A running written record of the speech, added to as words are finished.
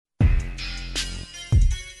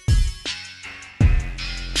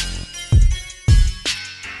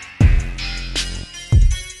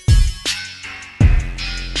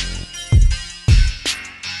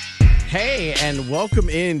Hey, and welcome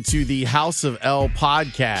into the House of L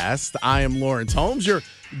podcast. I am Lawrence Holmes, your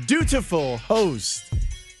dutiful host,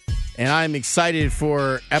 and I'm excited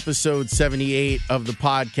for episode 78 of the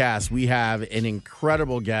podcast. We have an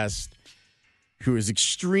incredible guest who is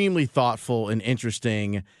extremely thoughtful and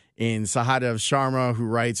interesting in Sahadev Sharma, who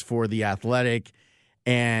writes for The Athletic.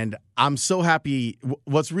 And I'm so happy.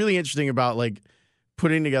 What's really interesting about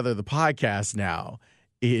putting together the podcast now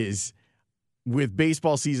is with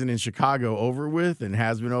baseball season in Chicago over with and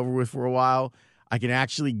has been over with for a while, I can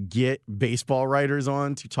actually get baseball writers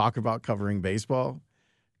on to talk about covering baseball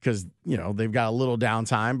because, they've got a little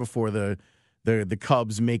downtime before the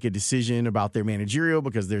Cubs make a decision about their managerial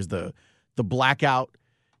because there's the blackout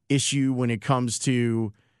issue when it comes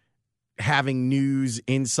to having news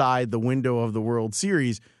inside the window of the World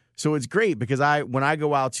Series. So it's great because when I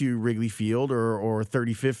go out to Wrigley Field or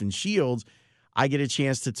 35th and Shields, I get a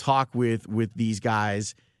chance to talk with these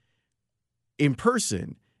guys in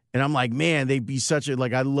person. And I'm like, man, they'd be such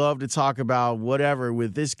I love to talk about whatever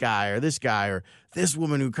with this guy or this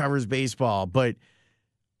woman who covers baseball. But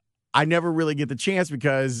I never really get the chance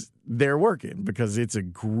because they're working, because it's a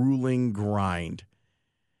grueling grind.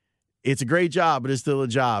 It's a great job, but it's still a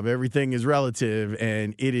job. Everything is relative,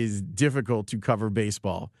 and it is difficult to cover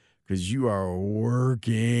baseball because you are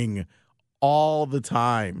working all the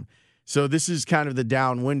time. So this is kind of the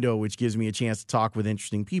down window, which gives me a chance to talk with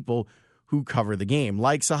interesting people who cover the game,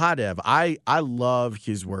 like Sahadev. I love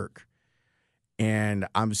his work, and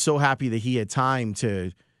I'm so happy that he had time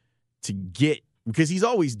to get, because he's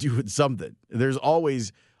always doing something. There's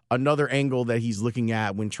always another angle that he's looking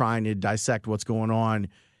at when trying to dissect what's going on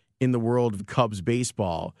in the world of Cubs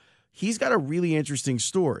baseball. He's got a really interesting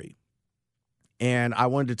story, and I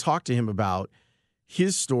wanted to talk to him about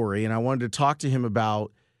his story, and I wanted to talk to him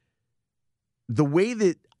about the way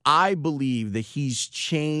that I believe that he's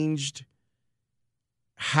changed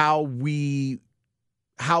how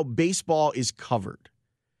baseball is covered.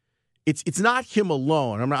 It's not him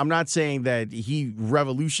alone. I'm not saying that he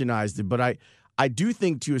revolutionized it, but I do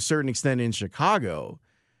think to a certain extent in Chicago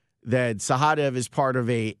that Sahadev is part of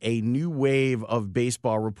a new wave of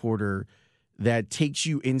baseball reporter that takes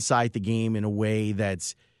you inside the game in a way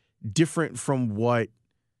that's different from what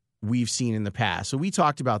we've seen in the past. So we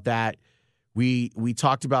talked about that. We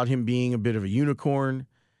talked about him being a bit of a unicorn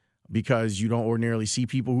because you don't ordinarily see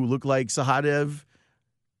people who look like Sahadev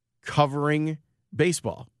covering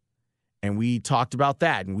baseball. And we talked about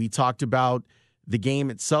that. And we talked about the game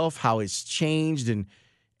itself, how it's changed,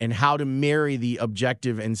 and how to marry the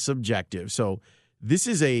objective and subjective. So this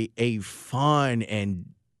is a fun and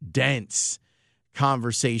dense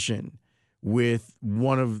conversation with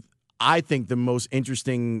one of, I think, the most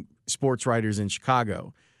interesting sports writers in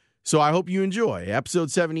Chicago. So I hope you enjoy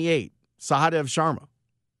episode 78, Sahadev Sharma.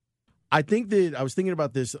 I think that I was thinking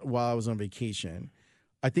about this while I was on vacation.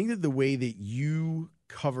 I think that the way that you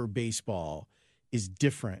cover baseball is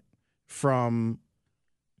different from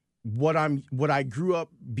what I grew up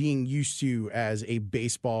being used to as a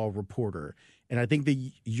baseball reporter. And I think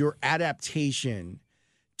that your adaptation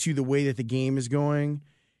to the way that the game is going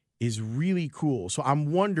is really cool. So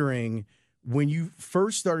I'm wondering, when you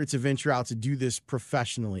first started to venture out to do this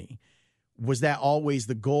professionally, was that always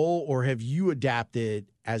the goal, or have you adapted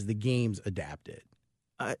as the game's adapted?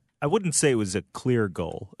 I wouldn't say it was a clear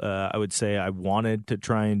goal. I would say I wanted to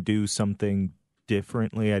try and do something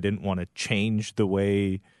differently. I didn't want to change the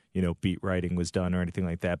way, beat writing was done or anything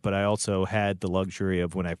like that. But I also had the luxury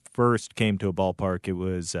of, when I first came to a ballpark, it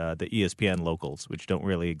was the ESPN locals, which don't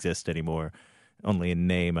really exist anymore. Only in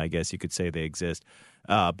name, I guess you could say they exist.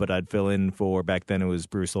 But I'd fill in for, back then it was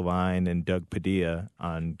Bruce Levine and Doug Padilla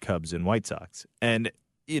on Cubs and White Sox. And,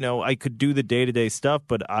 I could do the day-to-day stuff,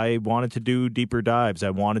 but I wanted to do deeper dives.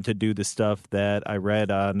 I wanted to do the stuff that I read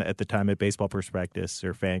on at the time at Baseball Prospectus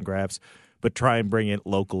or Fangraphs, but try and bring it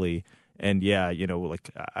locally. And, yeah,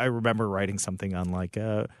 I remember writing something on,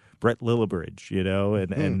 Brett Lillibridge,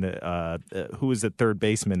 and who was the third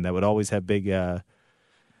baseman that would always have big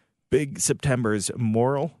Septembers.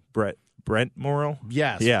 Brent Morrell?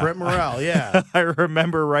 Yes, yeah. Brent Morrell, yeah. I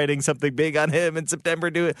remember writing something big on him in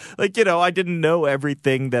September. I didn't know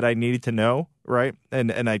everything that I needed to know, right?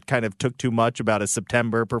 And I kind of took too much about a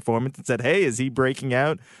September performance and said, hey, is he breaking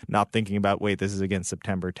out? Not thinking about, wait, this is against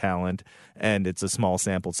September talent, and it's a small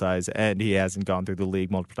sample size, and he hasn't gone through the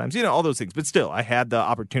league multiple times. All those things. But still, I had the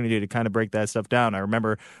opportunity to kind of break that stuff down. I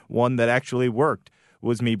remember one that actually worked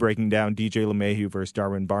was me breaking down DJ LeMahieu versus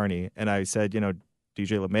Darwin Barney. And I said,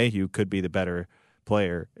 DJ LeMahieu could be the better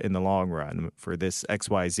player in the long run for this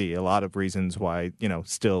XYZ. A lot of reasons why,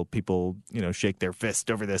 still people, shake their fist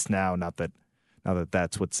over this now. Not that Now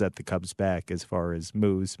that's what set the Cubs back as far as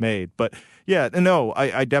moves made. But yeah, no,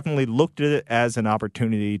 I definitely looked at it as an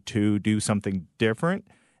opportunity to do something different.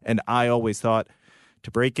 And I always thought, to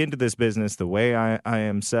break into this business the way I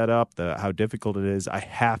am set up, how difficult it is, I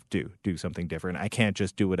have to do something different. I can't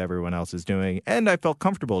just do what everyone else is doing. And I felt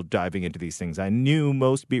comfortable diving into these things. I knew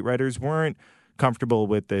most beat writers weren't comfortable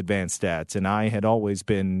with the advanced stats, and I had always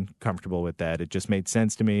been comfortable with that. It just made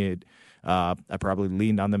sense to me. I probably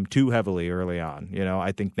leaned on them too heavily early on.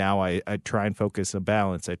 I think now I try and focus a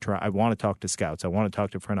balance. I want to talk to scouts. I want to talk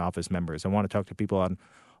to front office members. I want to talk to people on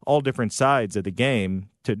all different sides of the game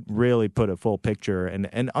to really put a full picture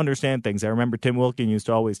and understand things. I remember Tim Wilkin used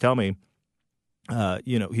to always tell me,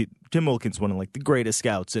 Tim Wilkin's one of like the greatest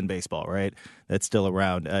scouts in baseball, right? That's still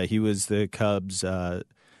around. He was the Cubs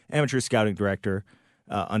amateur scouting director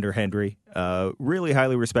under Hendry. Really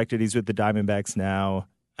highly respected. He's with the Diamondbacks now.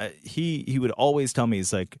 He would always tell me,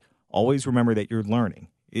 he's like, always remember that you're learning.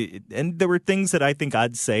 And there were things that I think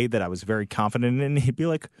I'd say that I was very confident in. He'd be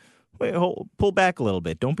like, wait, pull back a little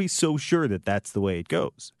bit. Don't be so sure that that's the way it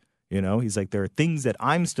goes. He's like, there are things that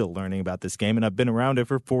I'm still learning about this game, and I've been around it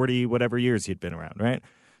for 40 whatever years he'd been around, right?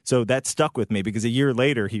 So that stuck with me because a year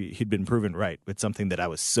later he'd been proven right with something that I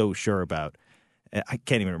was so sure about. I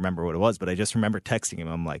can't even remember what it was, but I just remember texting him.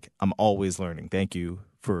 I'm like, I'm always learning. Thank you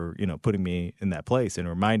for, putting me in that place and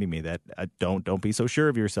reminding me that don't be so sure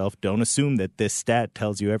of yourself. Don't assume that this stat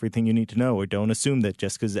tells you everything you need to know, or don't assume that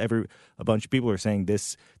just because a bunch of people are saying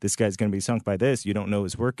this guy's going to be sunk by this, you don't know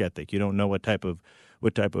his work ethic. You don't know what type of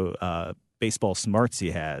baseball smarts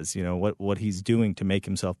he has, what he's doing to make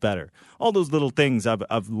himself better. All those little things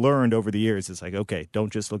I've learned over the years. It's like, okay,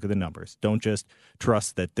 don't just look at the numbers. Don't just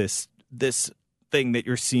trust that this thing that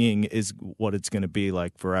you're seeing is what it's going to be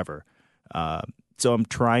like forever. So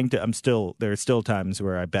there are still times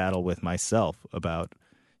where I battle with myself about,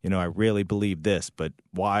 I really believe this, but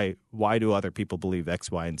why do other people believe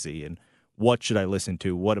X, Y, and Z? And what should I listen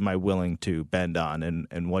to? What am I willing to bend on?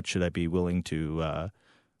 And what should I be willing to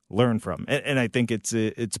learn from? And I think it's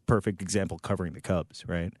a perfect example covering the Cubs,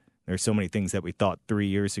 right? There's so many things that we thought 3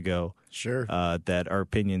 years ago, sure, that our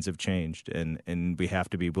opinions have changed, and we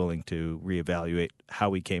have to be willing to reevaluate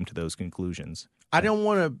how we came to those conclusions. I don't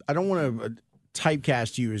want to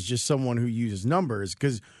typecast you as just someone who uses numbers,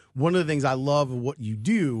 because one of the things I love of what you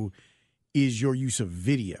do is your use of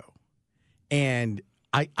video, and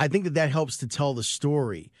I think that helps to tell the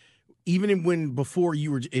story, even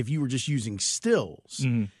if you were just using stills.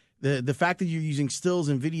 Mm-hmm. The fact that you're using stills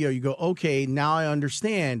and video, you go, okay, now I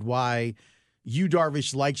understand why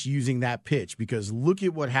Darvish likes using that pitch, because look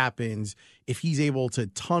at what happens if he's able to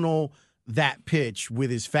tunnel that pitch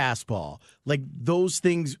with his fastball. Like, those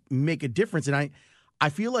things make a difference. And I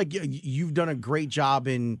feel like you've done a great job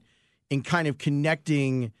in kind of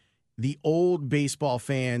connecting the old baseball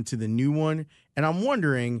fan to the new one. And I'm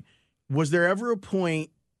wondering, was there ever a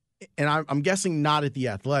point, and I'm guessing not at The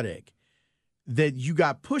Athletic, that you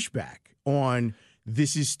got pushback on,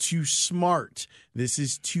 this is too smart, this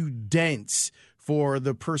is too dense for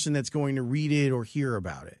the person that's going to read it or hear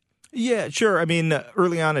about it? Yeah, sure. I mean,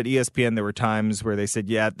 early on at ESPN, there were times where they said,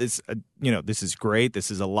 yeah, this is great. This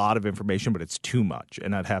is a lot of information, but it's too much.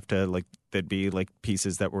 And I'd have to, there'd be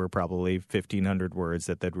pieces that were probably 1,500 words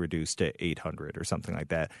that they'd reduce to 800 or something like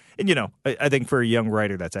that. And, I think for a young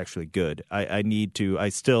writer, that's actually good. I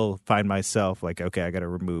still find myself okay, I got to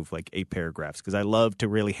remove 8 paragraphs because I love to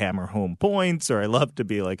really hammer home points, or I love to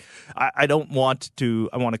be I want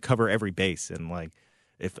to cover every base. And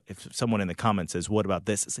if someone in the comments says, what about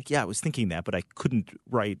this? It's yeah, I was thinking that, but I couldn't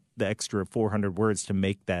write the extra 400 words to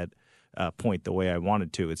make that point the way I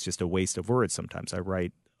wanted to. It's just a waste of words sometimes. I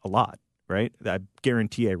write a lot, right? I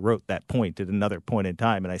guarantee I wrote that point at another point in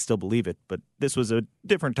time, and I still believe it. But this was a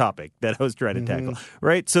different topic that I was trying to tackle,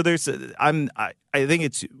 right? So I think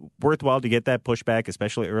it's worthwhile to get that pushback,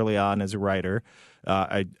 especially early on as a writer.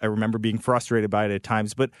 I remember being frustrated by it at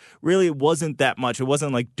times, but really it wasn't that much. It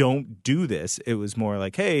wasn't don't do this. It was more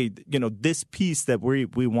hey, this piece that we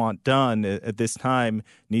want done at this time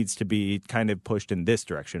needs to be kind of pushed in this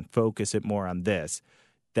direction. Focus it more on this.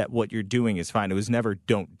 That what you're doing is fine. It was never,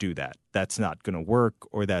 don't do that. That's not going to work,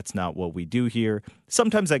 or that's not what we do here.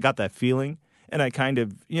 Sometimes I got that feeling, and I kind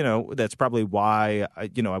of, that's probably why, I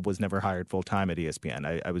was never hired full-time at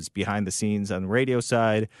ESPN. I was behind the scenes on the radio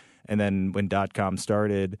side, and then when .com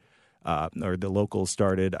started, or the locals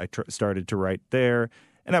started, I started to write there,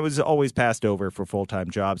 and I was always passed over for full-time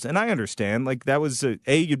jobs. And I understand, that was,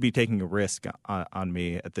 you'd be taking a risk on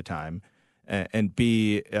me at the time, and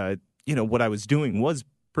B, what I was doing was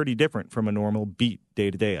pretty different from a normal beat day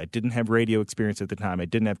to day. I didn't have radio experience at the time. I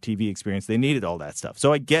didn't have TV experience. They needed all that stuff.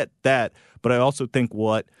 So I get that, but I also think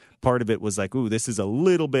what part of it was like, ooh, this is a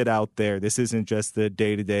little bit out there. This isn't just the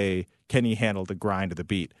day to day, can he handle the grind of the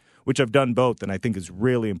beat, which I've done both and I think is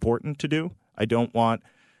really important to do. I don't want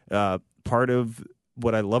part of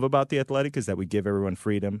what I love about The Athletic is that we give everyone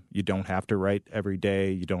freedom. You don't have to write every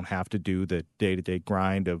day. You don't have to do the day-to-day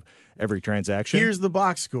grind of every transaction. Here's the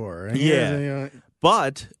box score. Yeah.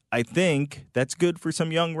 But I think that's good for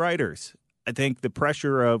some young writers. I think the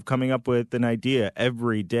pressure of coming up with an idea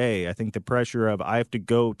every day, I think the pressure of I have to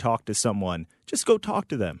go talk to someone, just go talk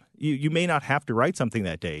to them. You may not have to write something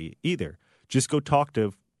that day either. Just go talk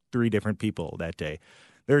to 3 different people that day.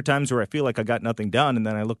 There are times where I feel like I got nothing done, and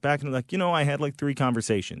then I look back and I'm like, I had like 3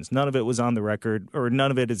 conversations. None of it was on the record, or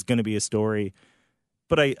none of it is going to be a story.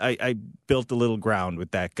 But I built a little ground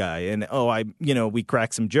with that guy, and we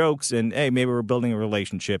cracked some jokes, and hey, maybe we're building a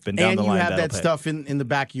relationship, and down the line, and you have that stuff in the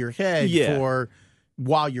back of your head for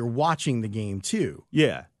while you're watching the game too.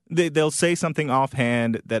 Yeah, they'll say something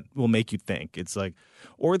offhand that will make you think. It's like,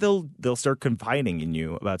 or they'll start confiding in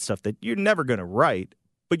you about stuff that you're never going to write.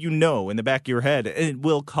 But in the back of your head, and it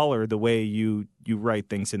will color the way you write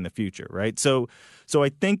things in the future, right? So I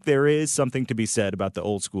think there is something to be said about the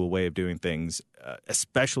old school way of doing things,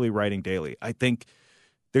 especially writing daily. I think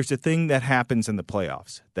there's a thing that happens in the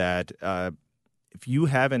playoffs that if you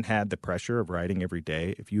haven't had the pressure of writing every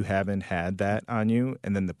day, if you haven't had that on you,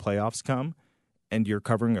 and then the playoffs come, and you're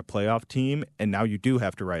covering a playoff team, and now you do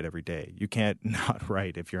have to write every day. You can't not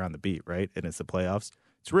write if you're on the beat, right? And it's the playoffs.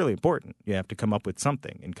 It's really important. You have to come up with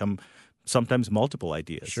something and sometimes multiple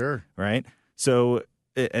ideas. Sure. Right? So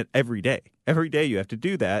every day you have to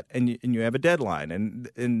do that, and you have a deadline,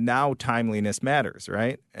 and now timeliness matters,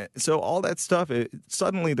 right? So all that stuff,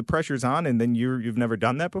 suddenly the pressure's on, and then you've never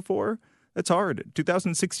done that before. That's hard.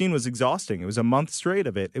 2016 was exhausting. It was a month straight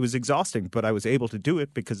of it. It was exhausting, but I was able to do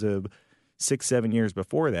it because of 6-7 years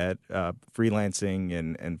before that, freelancing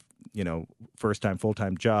and first-time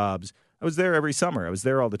full-time jobs. I was there every summer. I was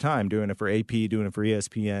there all the time, doing it for AP, doing it for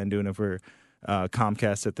ESPN, doing it for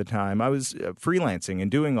Comcast at the time. I was freelancing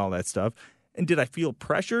and doing all that stuff. And did I feel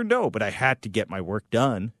pressure? No, but I had to get my work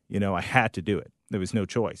done. I had to do it. There was no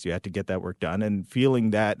choice. You had to get that work done. And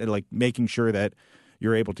feeling that, and like making sure that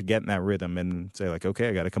you're able to get in that rhythm and say like, okay,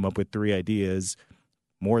 I got to come up with 3 ideas,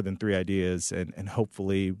 more than 3 ideas, and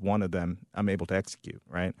hopefully one of them I'm able to execute,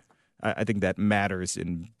 right? I think that matters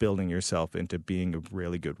in building yourself into being a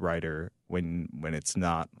really good writer when it's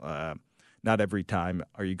not every time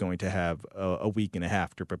are you going to have a week and a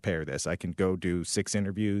half to prepare this. I can go do 6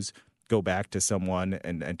 interviews, go back to someone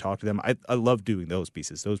and talk to them. I love doing those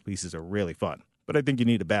pieces. Those pieces are really fun, but I think you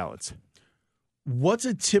need a balance. What's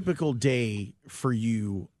a typical day for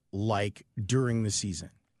you like during the season?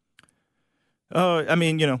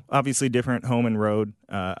 Obviously different home and road.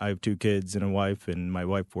 I have 2 kids and a wife, and my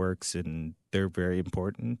wife works, and they're very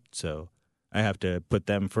important. So I have to put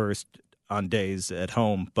them first on days at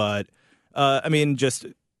home. But, just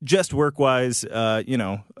work-wise,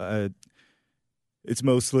 it's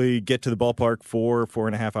mostly get to the ballpark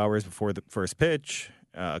 4.5 hours before the first pitch.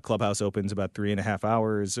 Clubhouse opens about 3.5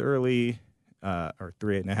 hours early, or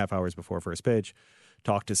 3.5 hours before first pitch.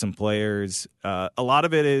 Talk to some players. A lot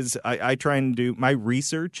of it is I try and do my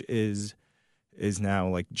research is now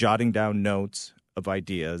like jotting down notes of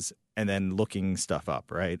ideas and then looking stuff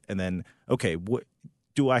up, right? And then, okay, what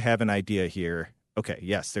do I have an idea here? Okay,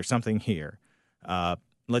 yes, there's something here.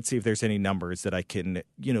 Let's see if there's any numbers that I can,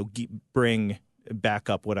 bring back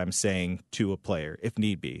up what I'm saying to a player if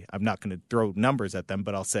need be. I'm not going to throw numbers at them,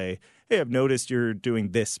 but I'll say, hey, I've noticed you're doing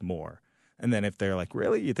this more. And then if they're like,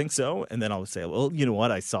 really, you think so? And then I'll say, well, you know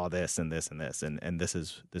what? I saw this and this and this, and this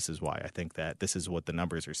is why I think that. This is what the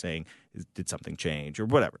numbers are saying. Did something change or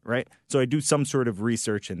whatever, right? So I do some sort of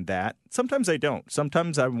research in that. Sometimes I don't.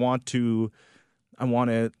 Sometimes I want to.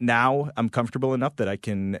 Now I'm comfortable enough that I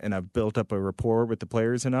can, and I've built up a rapport with the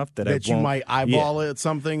players enough that you might eyeball it at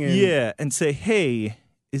something. And say, hey,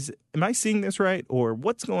 am I seeing this right? Or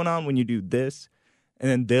what's going on when you do this? And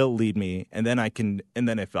then they'll lead me, and then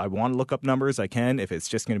if I want to look up numbers, I can. If it's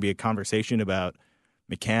just going to be a conversation about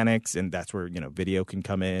mechanics, and that's where video can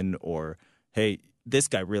come in, or hey, this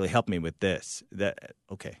guy really helped me with this.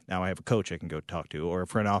 Okay, now I have a coach I can go talk to, or a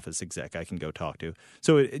front office exec I can go talk to.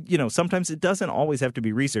 So sometimes it doesn't always have to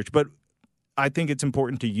be research, but I think it's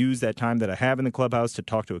important to use that time that I have in the clubhouse to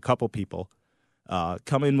talk to a couple people.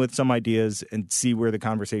 Come in with some ideas and see where the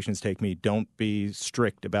conversations take me. Don't be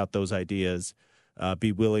strict about those ideas.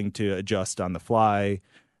 Be willing to adjust on the fly.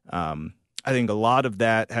 I think a lot of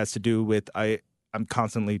that has to do with I I'm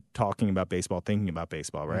constantly talking about baseball, thinking about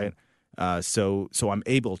baseball, right? So I'm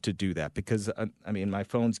able to do that because I mean my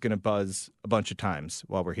phone's going to buzz a bunch of times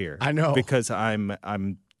while we're here. I know, because I'm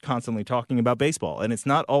constantly talking about baseball, and it's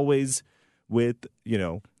not always with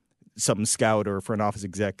some scout or front office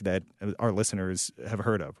exec that our listeners have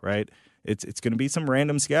heard of, right? It's going to be some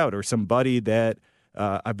random scout or some buddy that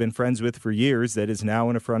I've been friends with for years that is now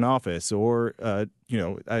in a front office, or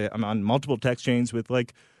I'm on multiple text chains with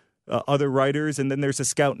like other writers, and then there's a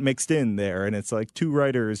scout mixed in there, and it's like 2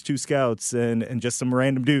 writers, 2 scouts, and just some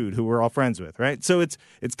random dude who we're all friends with, right? So it's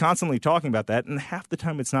constantly talking about that, and half the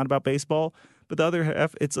time it's not about baseball, but the other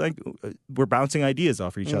half it's like we're bouncing ideas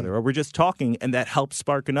off each other, or we're just talking, and that helps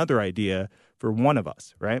spark another idea for one of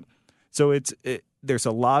us, right? So there's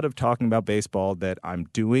a lot of talking about baseball that I'm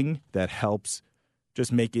doing that helps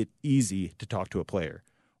just make it easy to talk to a player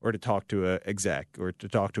or to talk to an exec or to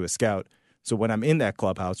talk to a scout. So when I'm in that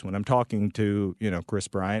clubhouse, when I'm talking to, Chris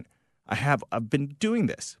Bryant, I've been doing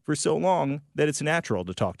this for so long that it's natural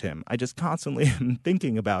to talk to him. I just constantly am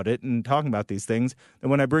thinking about it and talking about these things. And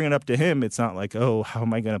when I bring it up to him, it's not like, oh, how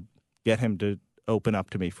am I going to get him to open up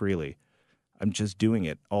to me freely? I'm just doing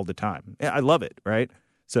it all the time. I love it, right?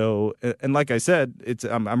 So, and like I said,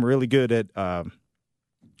 I'm really good at, I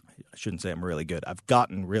shouldn't say I'm really good. I've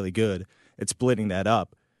gotten really good at splitting that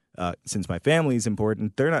up. Since my family is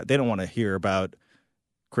important, they don't want to hear about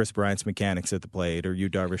Chris Bryant's mechanics at the plate or Yu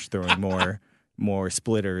Darvish throwing more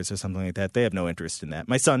splitters or something like that. They have no interest in that.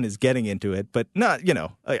 My son is getting into it, but not,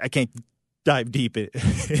 I can't dive deep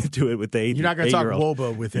into it with the 8-year-old. You're not going to talk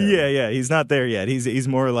Woba with him. Yeah, he's not there yet. He's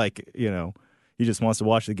more like, he just wants to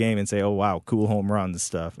watch the game and say, oh, wow, cool home runs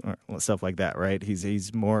stuff like that, right?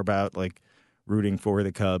 He's more about like rooting for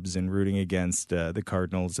the Cubs and rooting against the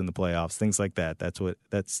Cardinals in the playoffs, things like that. That's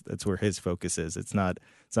where his focus is. It's not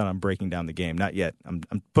on breaking down the game. Not yet. I'm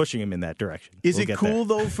pushing him in that direction. Is it cool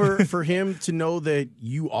though for him to know that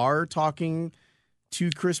you are talking to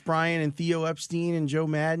Chris Bryant and Theo Epstein and Joe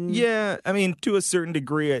Madden? Yeah, I mean, to a certain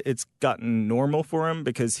degree, it's gotten normal for him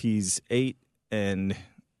because he's 8, and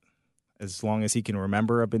as long as he can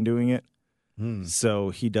remember, I've been doing it.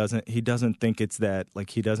 So he doesn't think it's that,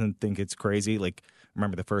 like, he doesn't think it's crazy. Like,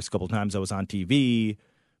 remember the first couple times I was on TV,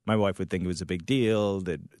 my wife would think it was a big deal.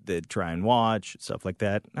 They'd try and watch, stuff like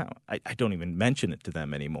that. No, I don't even mention it to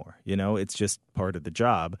them anymore. It's just part of the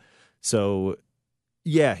job. So,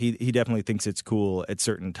 yeah, he definitely thinks it's cool at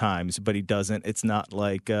certain times, but he doesn't. It's not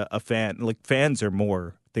like a fan. Like, fans are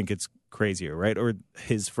more think it's crazier, right? Or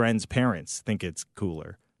his friends' parents think it's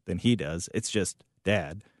cooler than he does. It's just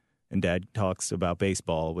Dad. And Dad talks about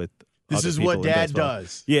baseball with This is what Dad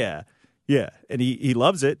does. Yeah. And he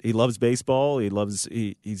loves it. He loves baseball.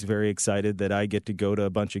 He's very excited that I get to go to a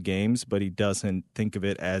bunch of games, but he doesn't think of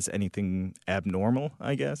it as anything abnormal,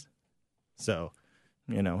 I guess. So,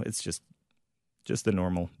 it's just the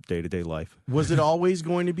normal day-to-day life. Was it always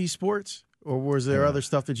going to be sports, or was there other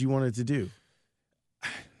stuff that you wanted to do?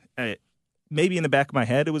 Maybe in the back of my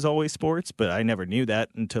head it was always sports, but I never knew that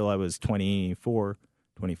until I was 24.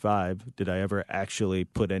 25. Did I ever actually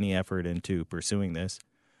put any effort into pursuing this?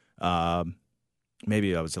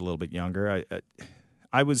 Maybe I was a little bit younger.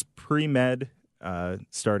 I was pre-med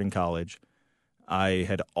starting college. I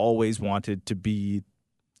had always wanted to be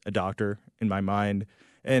a doctor in my mind.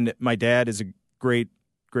 And my dad is a great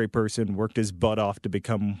person, worked his butt off to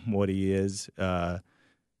become what he is.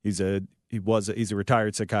 He's a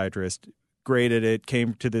retired psychiatrist, great at it,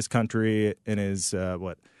 came to this country in his,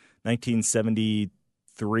 1973.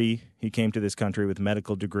 He came to this country with a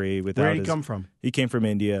medical degree. Where did he come from? He came from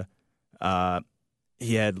India.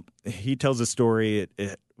 He tells a story.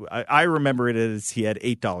 I remember it as he had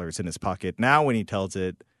 $8 in his pocket. Now when he tells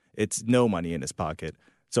it, it's no money in his pocket.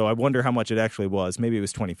 So I wonder how much it actually was. Maybe it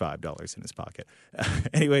was $25 in his pocket.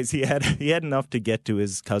 Anyways, he had enough to get to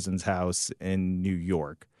his cousin's house in New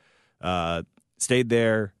York. Stayed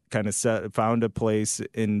there, kind of found a place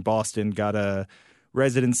in Boston, got a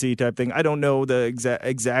residency type thing. I don't know the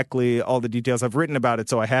exactly all the details. I've written about it,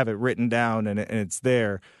 so I have it written down and it's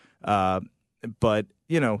there. But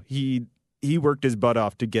he worked his butt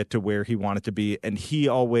off to get to where he wanted to be, and he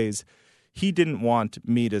didn't want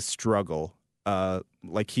me to struggle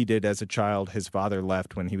like he did as a child. His father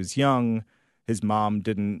left when he was young. His mom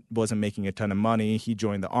wasn't making a ton of money. He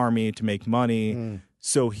joined the army to make money.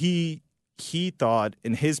 So he thought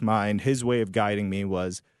in his mind, his way of guiding me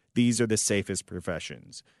was, these are the safest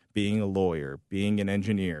professions, being a lawyer, being an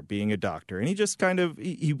engineer, being a doctor. And he just kind of,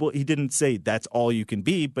 he didn't say that's all you can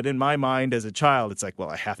be. But in my mind as a child, it's like, well,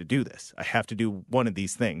 I have to do this. I have to do one of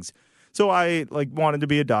these things. So I wanted to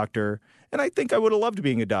be a doctor. And I think I would have loved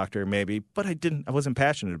being a doctor maybe, but I wasn't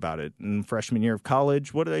passionate about it. In freshman year of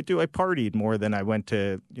college, what did I do? I partied more than I went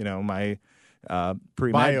to, my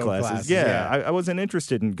pre-med Bio classes. yeah. I wasn't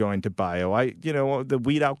interested in going to bio. The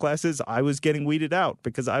weed out classes, I was getting weeded out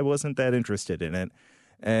because I wasn't that interested in it.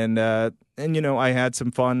 And I had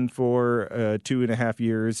some fun for 2.5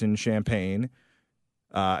 years in Champaign.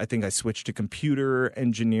 I think I switched to computer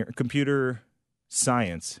engineering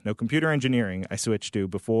I switched to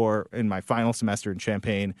before in my final semester in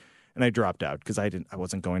Champaign, and I dropped out because I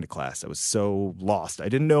wasn't going to class. I was so lost. I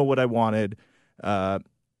didn't know what I wanted.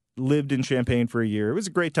 Lived in Champaign for a year. It was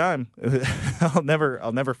a great time. I'll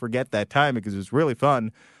never forget that time because it was really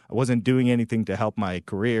fun. I wasn't doing anything to help my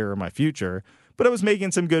career or my future, but I was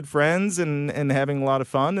making some good friends and having a lot of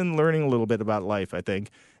fun and learning a little bit about life, I think,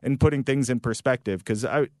 and putting things in perspective. Because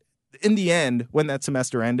in the end, when that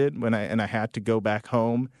semester ended, when I had to go back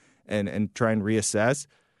home and try and reassess,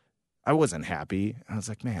 I wasn't happy. I was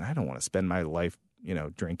like, man, I don't want to spend my life,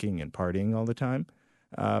 drinking and partying all the time.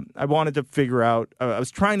 I wanted to figure out. I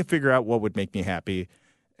was trying to figure out what would make me happy,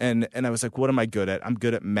 and I was like, what am I good at? I'm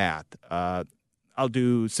good at math. I'll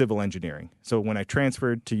do civil engineering. So when I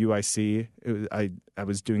transferred to UIC, I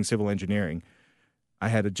was doing civil engineering. I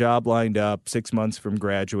had a job lined up 6 months from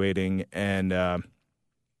graduating, and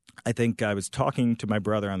I think I was talking to my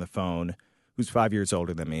brother on the phone, who's 5 years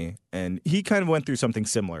older than me, and he kind of went through something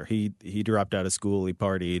similar. He dropped out of school, he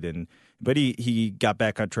partied, but he got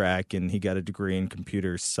back on track, and he got a degree in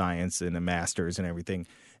computer science and a master's and everything.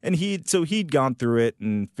 And he'd gone through it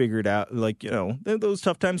and figured out, those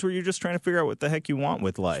tough times where you're just trying to figure out what the heck you want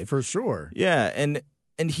with life. For sure. Yeah, and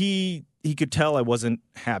he could tell I wasn't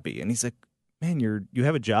happy, and he's like, "Man, you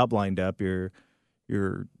have a job lined up. You're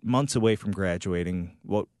months away from graduating.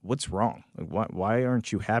 What's wrong? Why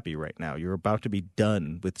aren't you happy right now? You're about to be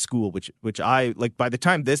done with school, which I like. By the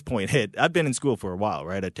time this point hit, I've been in school for a while,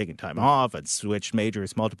 right? I'd taken time off. I'd switched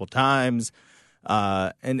majors multiple times,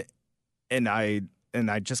 and I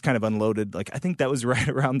just kind of unloaded. Like I think that was right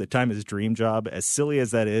around the time his dream job. As silly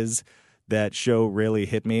as that is, that show really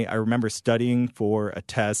hit me. I remember studying for a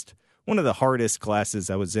test, one of the hardest classes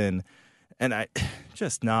I was in, and I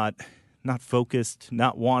just not focused,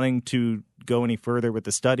 not wanting to go any further with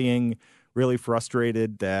the studying, really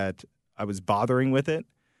frustrated that I was bothering with it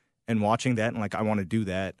and watching that and like, I want to do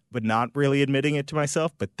that, but not really admitting it to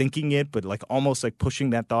myself, but thinking it, but like almost like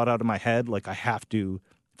pushing that thought out of my head. Like I have to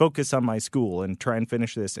focus on my school and try and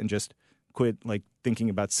finish this and just quit like thinking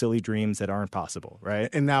about silly dreams that aren't possible, right?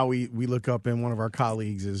 And now we look up and one of our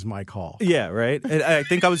colleagues is Mike Hall. Yeah, right? And I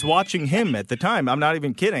think I was watching him at the time. I'm not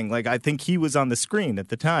even kidding. Like I think he was on the screen at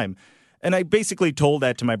the time. And I basically told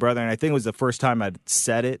that to my brother, and I think it was the first time I'd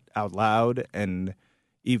said it out loud and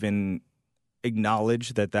even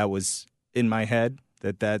acknowledged that was in my head,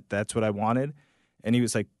 that's what I wanted. And he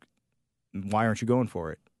was like, why aren't you going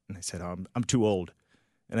for it? And I said, I'm too old.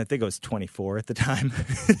 And I think I was 24 at the time.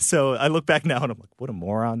 So I look back now and I'm like, what a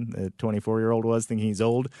moron the 24-year-old was thinking he's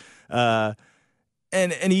old. And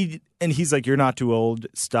he's like, you're not too old.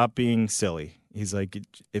 Stop being silly. He's like,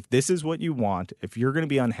 if this is what you want, if you're going to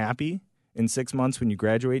be unhappy in 6 months when you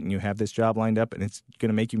graduate and you have this job lined up and it's going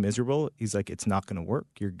to make you miserable, he's like, it's not going to work.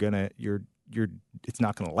 It's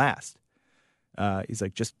not going to last. He's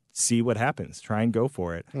like, just see what happens. Try and go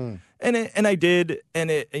for it. And I did. And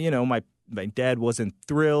my dad wasn't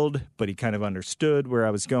thrilled, but he kind of understood where I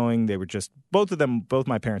was going. They were just, both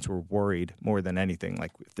my parents were worried more than anything.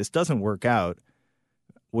 Like, if this doesn't work out,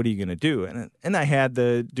 what are you going to do? And I had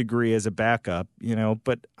the degree as a backup,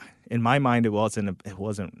 but in my mind, it wasn't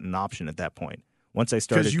an option at that point. Once I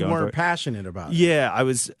started, because you weren't passionate about it. Yeah,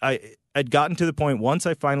 I'd gotten to the point once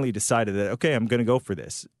I finally decided that, okay, I'm going to go for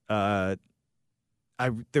this. There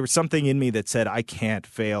was something in me that said I can't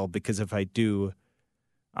fail, because if I do,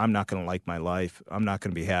 I'm not going to like my life. I'm not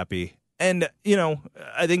going to be happy. And,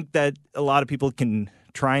 I think that a lot of people can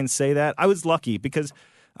try and say that. I was lucky because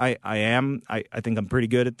I think I'm pretty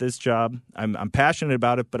good at this job. I'm passionate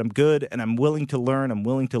about it, but I'm good, and I'm willing to learn. I'm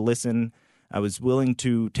willing to listen. I was willing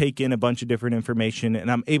to take in a bunch of different information, and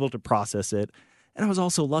I'm able to process it. And I was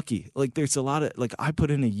also lucky. Like, there's a lot of, like, I put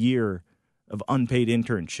in a year of unpaid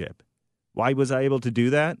internship. Why was I able to do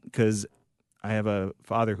that? Because I have a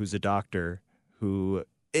father who's a doctor who,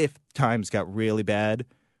 if times got really bad,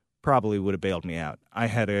 probably would have bailed me out. I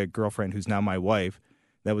had a girlfriend who's now my wife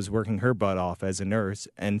that was working her butt off as a nurse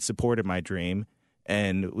and supported my dream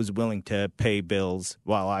and was willing to pay bills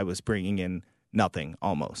while I was bringing in nothing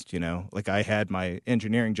almost, Like, I had my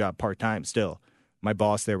engineering job part-time still. My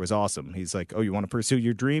boss there was awesome. He's like, oh, you want to pursue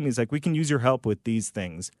your dream? He's like, we can use your help with these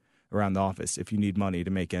things around the office if you need money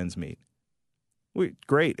to make ends meet.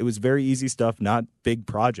 Great. It was very easy stuff, not big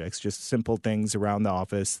projects, just simple things around the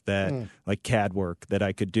office that like CAD work that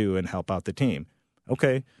I could do and help out the team.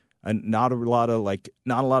 Okay. And not a lot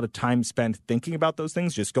of time spent thinking about those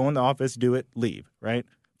things. Just go in the office, do it, leave, right?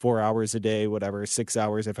 4 hours a day, whatever, 6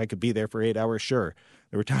 hours. If I could be there for 8 hours, sure.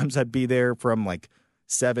 There were times I'd be there from like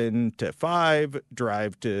 7 to 5,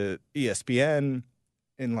 drive to ESPN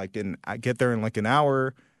I get there in like an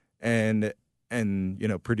hour and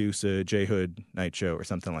produce a J Hood night show or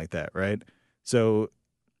something like that, right? So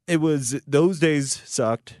it was, those days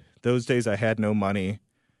sucked. Those days I had no money,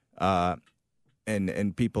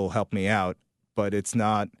 and people helped me out, but it's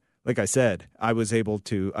not, like I said, I was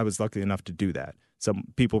lucky enough to do that. Some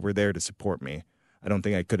people were there to support me. I don't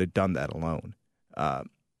think I could have done that alone.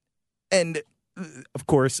 And of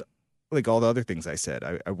course, like all the other things I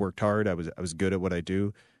said, I worked hard. I was good at what I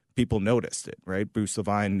do. People noticed it, right? Bruce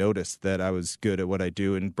Levine noticed that I was good at what I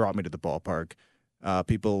do and brought me to the ballpark.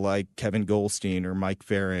 People like Kevin Goldstein or Mike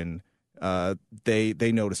Farron,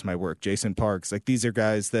 they noticed my work. Jason Parks, like these are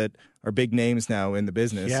guys that are big names now in the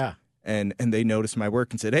business. Yeah. And they noticed my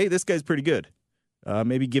work and said, hey, this guy's pretty good.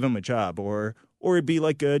 Maybe give him a job. Or it'd be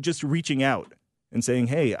like just reaching out and saying,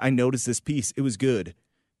 hey, I noticed this piece. It was good.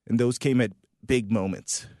 And those came at big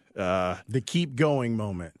moments. The keep going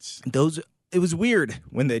moments. It was weird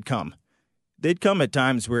when they'd come. They'd come at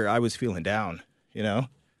times where I was feeling down,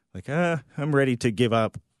 like, I'm ready to give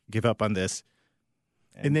up on this.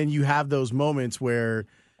 And then you have those moments where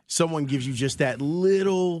someone gives you just that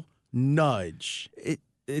little nudge.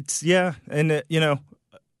 It's yeah. And,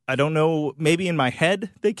 I don't know, maybe in my head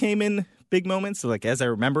they came in big moments, like as I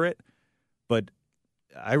remember it. But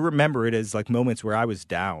I remember it as like moments where I was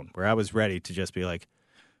down, where I was ready to just be like,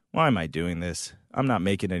 why am I doing this? I'm not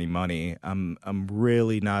making any money. I'm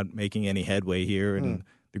really not making any headway here in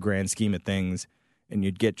the grand scheme of things. And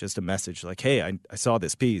you'd get just a message like, hey, I saw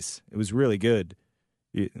this piece. It was really good.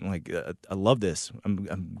 I love this.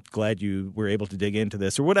 I'm glad you were able to dig into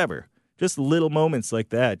this or whatever. Just little moments like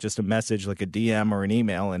that, just a message like a DM or an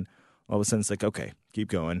email. And all of a sudden it's like, okay, keep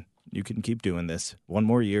going. You can keep doing this. One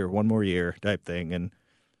more year type thing. And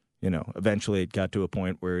eventually it got to a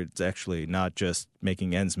point where it's actually not just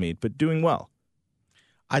making ends meet, but doing well.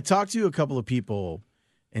 I talked to a couple of people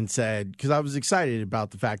and said, because I was excited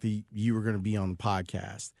about the fact that you were going to be on the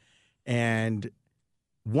podcast. And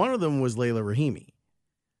one of them was Layla Rahimi.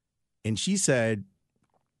 And she said,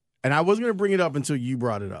 and I wasn't going to bring it up until you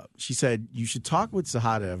brought it up. She said, you should talk with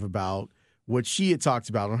Sahadev about what she had talked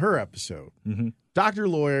about on her episode. Mm-hmm. Doctor,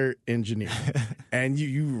 lawyer, engineer. And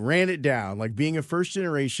you ran it down, like being a first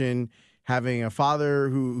generation, having a father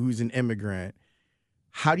who's an immigrant.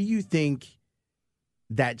 How do you think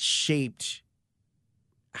that shaped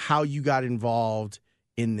how you got involved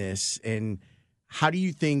in this? And how do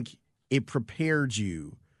you think it prepared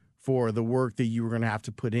you for the work that you were going to have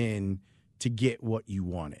to put in to get what you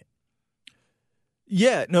wanted?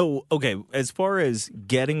 Yeah, no, okay. As far as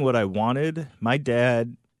getting what I wanted, my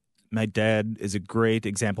dad is a great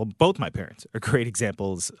example. Both my parents are great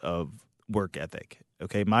examples of work ethic.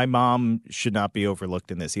 Okay, my mom should not be overlooked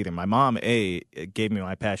in this either. My mom, gave me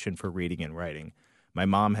my passion for reading and writing. My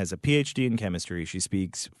mom has a PhD in chemistry. She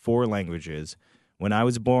speaks 4 languages. When I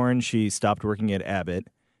was born, she stopped working at Abbott,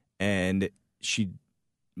 and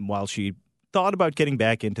while she thought about getting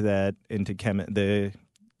back into the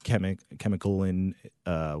chemical and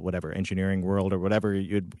whatever engineering world or whatever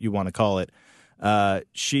you want to call it,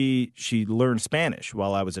 she learned Spanish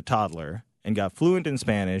while I was a toddler and got fluent in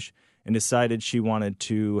Spanish and decided she wanted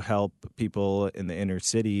to help people in the inner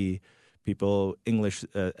city, people English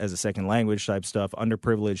as a second language type stuff,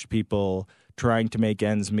 underprivileged people trying to make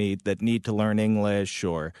ends meet that need to learn English,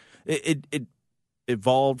 or it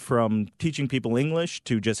evolved from teaching people English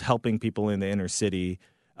to just helping people in the inner city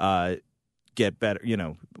get better,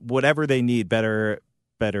 whatever they need, better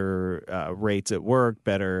rates at work,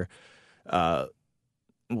 better,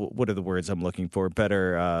 what are the words I'm looking for?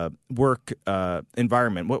 Better work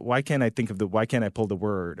environment. Why can't I pull the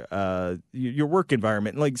word? Your work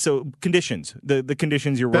environment, like, so conditions, the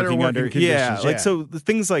conditions you're working under. Yeah. So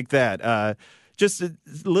things like that. Just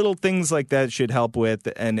little things like that should help with,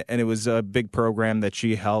 and it was a big program that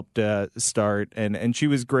she helped start, and she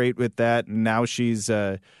was great with that. And now she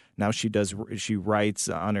writes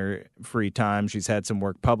on her free time. She's had some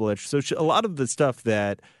work published. So a lot of the stuff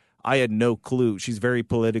that I had no clue. She's very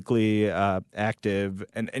politically active,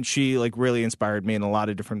 and she like really inspired me in a lot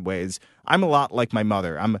of different ways. I'm a lot like my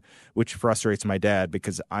mother, which frustrates my dad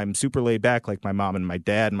because I'm super laid back like my mom, and my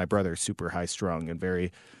dad and my brother are super high strung and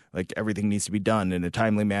very like everything needs to be done in a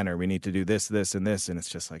timely manner. We need to do this, this, and this, and it's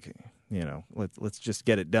just like, let's just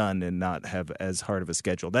get it done and not have as hard of a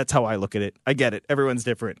schedule. That's how I look at it. I get it. Everyone's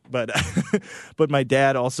different, but but my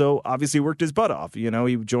dad also obviously worked his butt off. He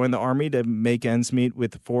joined the Army to make ends meet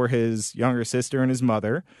for his younger sister and his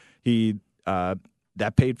mother. He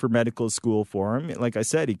that paid for medical school for him. Like I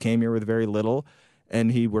said, he came here with very little,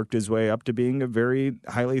 and he worked his way up to being a very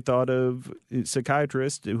highly thought of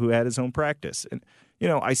psychiatrist who had his own practice. And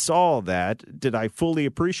I saw that. Did I fully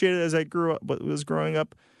appreciate it as I was growing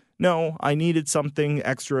up? No, I needed something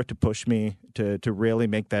extra to push me to really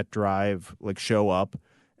make that drive show up,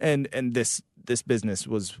 and this business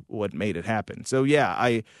was what made it happen. So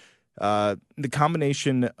yeah, the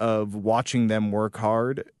combination of watching them work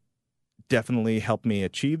hard definitely helped me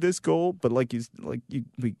achieve this goal. But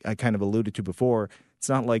I kind of alluded to before, it's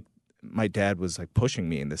not like my dad was pushing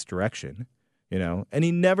me in this direction, and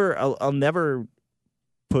I'll never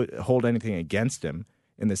hold anything against him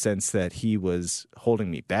in the sense that he was holding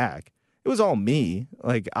me back. It was all me.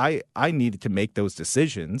 I needed to make those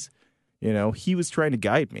decisions. He was trying to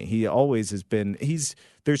guide me. He always has been.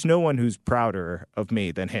 There's no one who's prouder of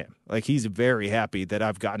me than him. He's very happy that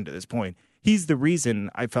I've gotten to this point. He's the reason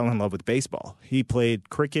I fell in love with baseball. He played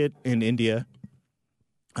cricket in India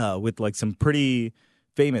with some pretty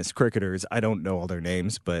famous cricketers. I don't know all their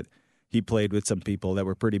names, but he played with some people that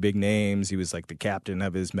were pretty big names. He was the captain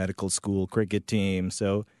of his medical school cricket team.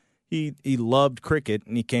 So he loved cricket,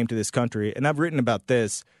 and he came to this country. And I've written about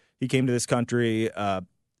this. He came to this country,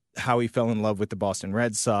 how he fell in love with the Boston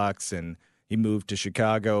Red Sox, and he moved to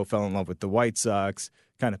Chicago, fell in love with the White Sox,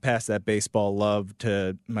 kind of passed that baseball love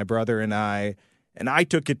to my brother and I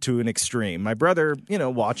took it to an extreme. My brother,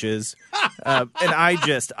 watches, and I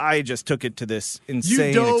just took it to this insane.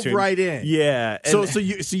 You dove extreme. right in, yeah. So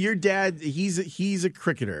your dad, he's a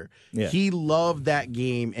cricketer. Yeah. He loved that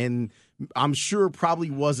game, and I'm sure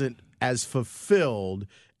probably wasn't as fulfilled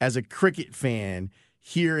as a cricket fan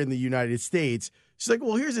here in the United States. She's like,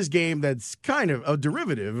 well, here's this game that's kind of a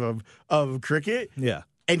derivative of cricket. Yeah.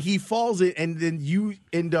 And he falls it, and then you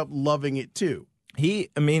end up loving it too. He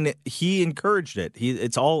encouraged it.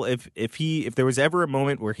 It's all if there was ever a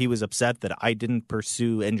moment where he was upset that I didn't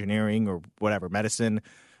pursue engineering or whatever medicine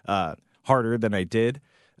harder than I did,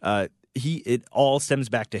 it all stems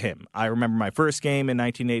back to him. I remember my first game in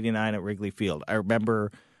 1989 at Wrigley Field. I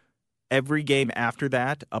remember every game after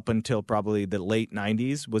that, up until probably the late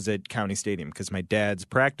 90s, was at County Stadium because my dad's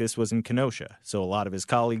practice was in Kenosha. So a lot of his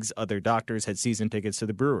colleagues, other doctors, had season tickets to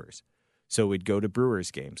the Brewers. So we'd go to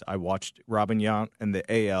Brewers games. I watched Robin Yount and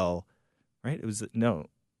the AL, right? The AL.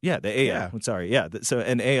 Yeah. I'm sorry. Yeah. So,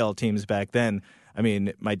 and AL teams back then,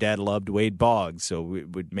 my dad loved Wade Boggs, so we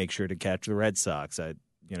would make sure to catch the Red Sox.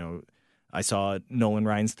 I saw Nolan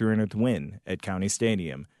Ryan's 300th win at County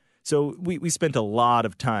Stadium. So we spent a lot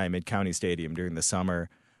of time at County Stadium during the summer.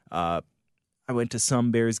 I went to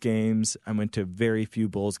some Bears games. I went to very few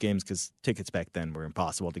Bulls games because tickets back then were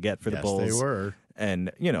impossible to get for the Bulls. Yes, they were.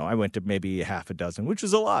 And, I went to maybe half a dozen, which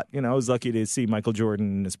was a lot. I was lucky to see Michael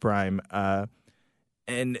Jordan in his prime.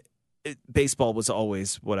 Baseball was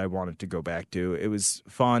always what I wanted to go back to. It was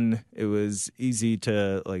fun. It was easy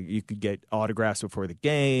to, you could get autographs before the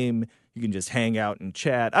game. You can just hang out and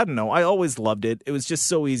chat. I don't know. I always loved it. It was just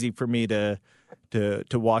so easy for me to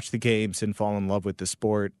watch the games and fall in love with the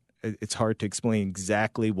sport. It's hard to explain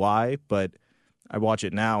exactly why, but I watch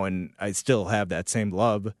it now and I still have that same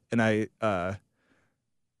love. And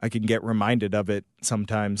I can get reminded of it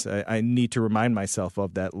sometimes. I need to remind myself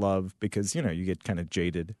of that love because, you get kind of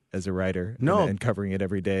jaded as a writer and covering it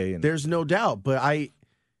every day. And there's no doubt. But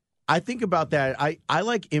I think about that. I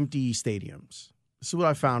like empty stadiums. This is what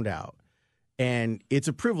I found out. And it's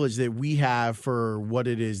a privilege that we have for what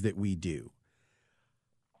it is that we do.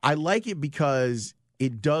 I like it because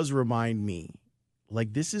it does remind me,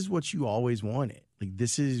 this is what you always wanted.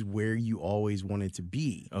 This is where you always wanted to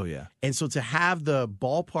be. Oh, yeah. And so to have the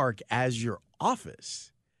ballpark as your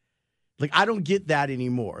office, I don't get that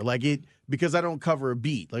anymore. Because I don't cover a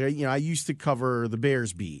beat. I used to cover the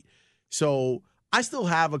Bears beat. So I still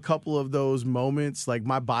have a couple of those moments.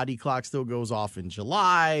 My body clock still goes off in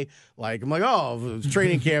July. I'm like, oh,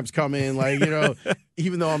 training camp's coming.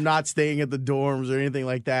 Even though I'm not staying at the dorms or anything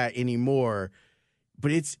like that anymore.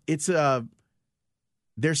 But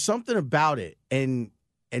there's something about it. And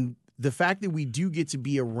the fact that we do get to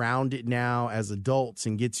be around it now as adults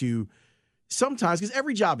and get to sometimes, because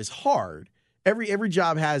every job is hard. Every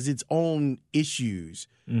job has its own issues.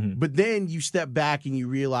 Mm-hmm. But then you step back and you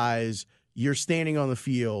realize you're standing on the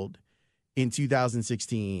field in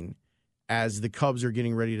 2016 as the Cubs are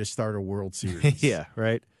getting ready to start a World Series. Yeah,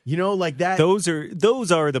 right. You know, like that. Those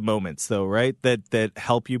are the moments, though, right? That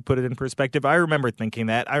help you put it in perspective. I remember thinking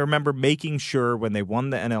that. I remember making sure when they won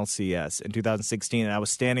the NLCS in 2016, and I was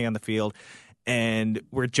standing on the field, and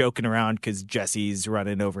we're joking around because Jesse's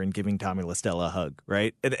running over and giving Tommy La Stella a hug,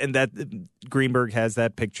 right? And that Greenberg has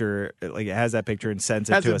that picture, and sends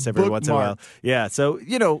it to us every once in a while. Yeah, so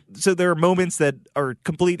so there are moments that are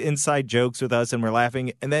complete inside jokes with us, and we're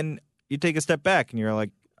laughing, and then you take a step back, and you're like,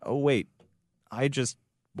 oh wait, I just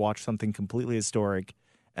watch something completely historic,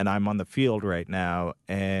 and I'm on the field right now.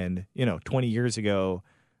 And 20 years ago,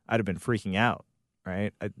 I'd have been freaking out,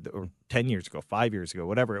 right? Or 10 years ago, 5 years ago,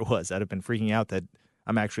 whatever it was, I'd have been freaking out that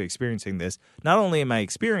I'm actually experiencing this. Not only am I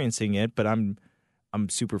experiencing it, but I'm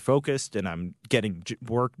super focused, and I'm getting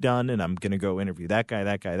work done, and I'm going to go interview that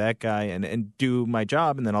guy, and do my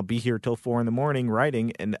job, and then I'll be here till 4 a.m.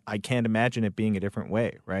 writing, and I can't imagine it being a different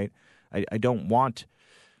way, right? I don't want.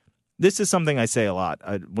 This is something I say a lot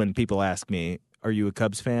when people ask me, are you a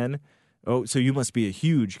Cubs fan? Oh, so you must be a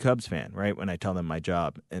huge Cubs fan, right? When I tell them my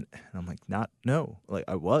job. And I'm like, no. Like,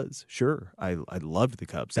 I was, sure. I loved the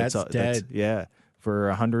Cubs. That's dead. Yeah. For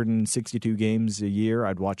 162 games a year,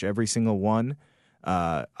 I'd watch every single one.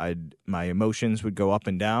 My emotions would go up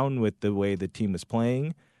and down with the way the team was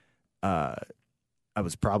playing. I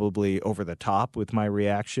was probably over the top with my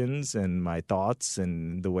reactions and my thoughts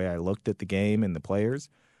and the way I looked at the game and the players.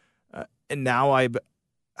 And now I'm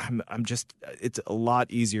just, it's a lot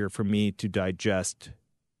easier for me to digest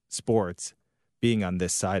sports being on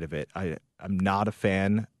this side of it. I'm not a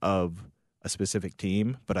fan of a specific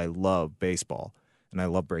team, but I love baseball, and I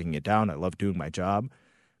love breaking it down. I love doing my job,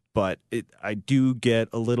 but I do get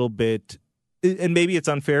a little bit, and maybe it's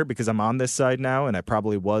unfair because I'm on this side now, and I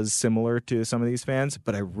probably was similar to some of these fans,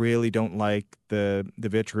 but I really don't like the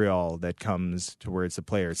vitriol that comes towards the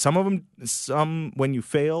players. Some when you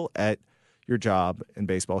fail at your job in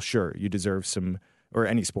baseball, sure, you deserve some, or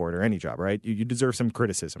any sport or any job, right? You deserve some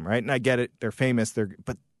criticism, right? And I get it. They're famous.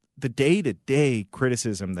 But the day-to-day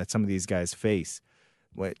criticism that some of these guys face,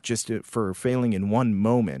 just for failing in one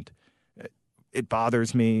moment, it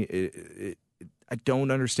bothers me. I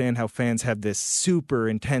don't understand how fans have this super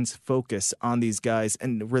intense focus on these guys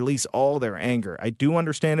and release all their anger. I do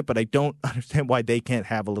understand it, but I don't understand why they can't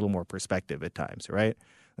have a little more perspective at times, right?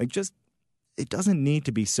 Like, just, it doesn't need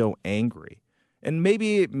to be so angry. And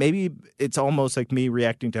maybe it's almost like me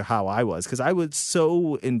reacting to how I was, because I was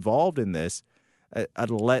so involved in this. I'd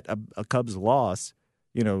let a Cubs loss,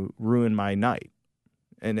 ruin my night.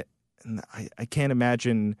 And I can't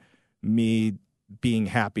imagine me being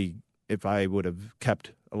happy if I would have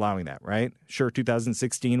kept allowing that, right? Sure,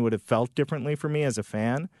 2016 would have felt differently for me as a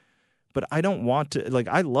fan, but I don't want to, like,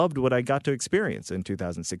 I loved what I got to experience in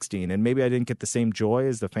 2016, and maybe I didn't get the same joy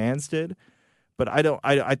as the fans did, but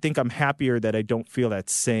I think I'm happier that I don't feel that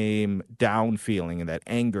same down feeling and that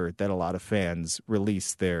anger that a lot of fans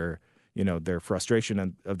release their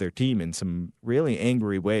frustration of their team in some really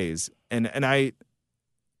angry ways. And I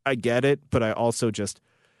get it, but I also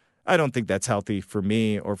I don't think that's healthy for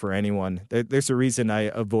me or for anyone. There's a reason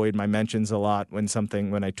I avoid my mentions a lot when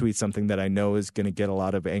I tweet something that I know is going to get a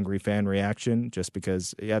lot of angry fan reaction, just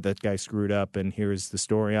because, yeah, that guy screwed up and here's the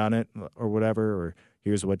story on it or whatever, or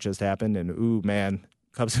here's what just happened, and ooh, man,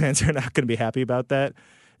 Cubs fans are not going to be happy about that.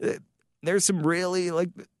 There's some really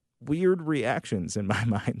weird reactions in my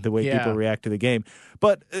mind, the way people react to the game.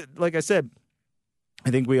 But like I said,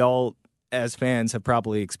 I think we all as fans have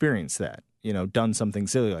probably experienced that. Done something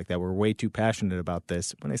silly like that. We're way too passionate about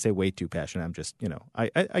this. When I say way too passionate, I'm just,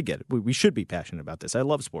 I get it. We should be passionate about this. I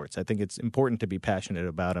love sports. I think it's important to be passionate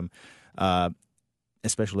about them,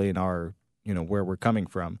 especially in our, where we're coming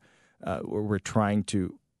from, where we're trying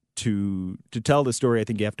to tell the story. I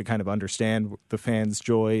think you have to kind of understand the fans'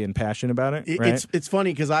 joy and passion about it. Right? It's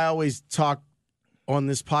funny because I always talk on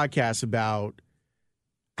this podcast about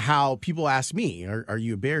how people ask me, are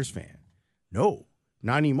you a Bears fan? No,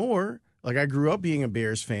 not anymore. Like, I grew up being a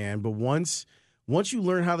Bears fan, but once you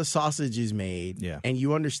learn how the sausage is made and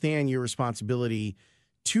you understand your responsibility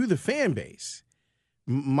to the fan base,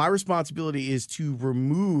 my responsibility is to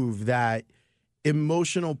remove that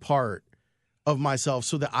emotional part of myself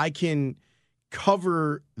so that I can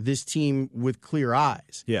cover this team with clear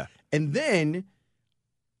eyes. Yeah. And then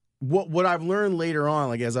what I've learned later on,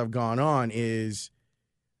 like as I've gone on, is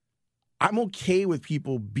I'm okay with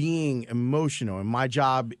people being emotional, and my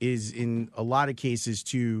job is in a lot of cases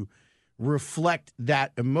to reflect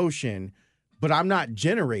that emotion, but I'm not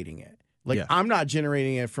generating it. I'm not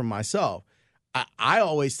generating it from myself. I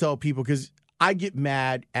always tell people, because I get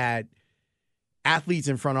mad at athletes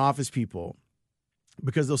and front office people,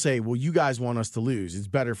 because they'll say, well, you guys want us to lose. It's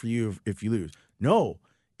better for you if you lose. No,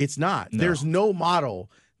 it's not. No. There's no model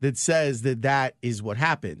that says that is what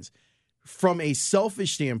happens. From a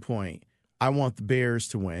selfish standpoint, I want the Bears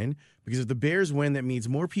to win, because if the Bears win, that means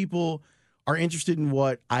more people are interested in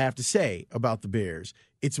what I have to say about the Bears.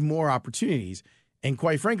 It's more opportunities. And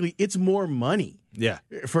quite frankly, it's more money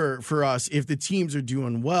for us if the teams are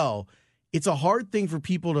doing well. It's a hard thing for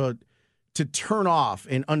people to turn off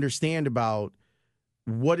and understand about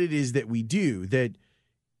what it is that we do, that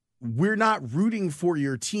we're not rooting for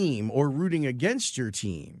your team or rooting against your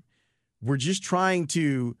team. We're just trying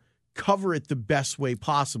to cover it the best way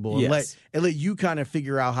possible and let you kind of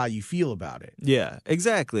figure out how you feel about it. Yeah,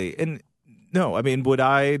 exactly. And no, I mean,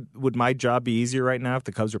 would my job be easier right now if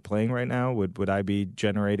the Cubs are playing right now? Would I be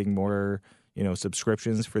generating more,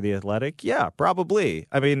 subscriptions for the Athletic? Yeah, probably.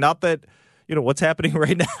 I mean, not that, what's happening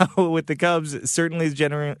right now with the Cubs certainly is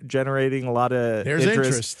generating a lot of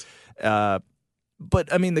interest.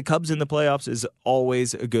 But I mean, the Cubs in the playoffs is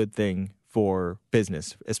always a good thing for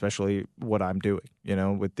business, especially what I'm doing.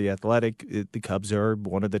 With the Athletic, the Cubs are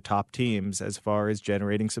one of the top teams as far as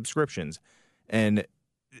generating subscriptions. And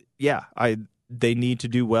yeah, they need to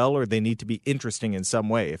do well, or they need to be interesting in some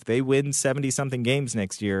way. If they win 70-something games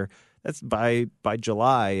next year, that's by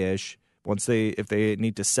July-ish. If they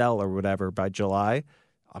need to sell or whatever by July,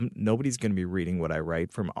 nobody's going to be reading what I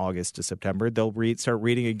write from August to September. They'll start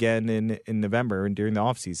reading again in November and during the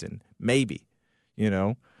off season, maybe.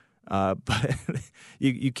 But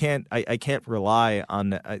you can't. I can't rely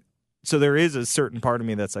on. So there is a certain part of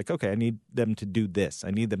me that's like, okay, I need them to do this.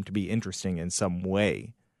 I need them to be interesting in some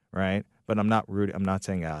way, right? But I'm not rooting. I'm not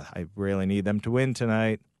saying I really need them to win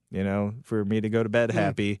tonight. For me to go to bed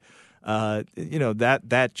happy.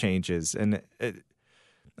 That changes, and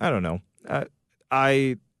I don't know.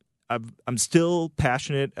 I'm still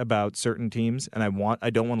passionate about certain teams, and I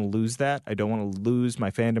don't want to lose that. I don't want to lose my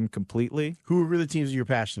fandom completely. Who are the teams you're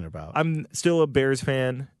passionate about? I'm still a Bears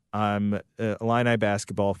fan. I'm a Illini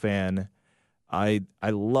basketball fan. I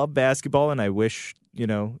love basketball, and I wish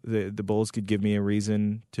the Bulls could give me a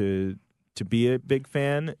reason to be a big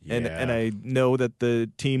fan. Yeah. And I know that the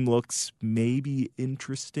team looks maybe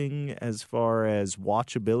interesting as far as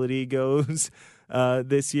watchability goes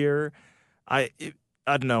this year.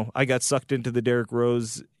 I don't know. I got sucked into the Derrick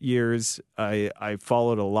Rose years. I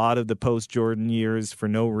followed a lot of the post-Jordan years for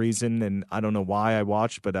no reason, and I don't know why I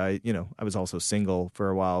watched, but I was also single for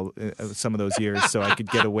a while some of those years, so I could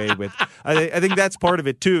get away with. I think that's part of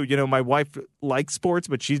it too. My wife likes sports,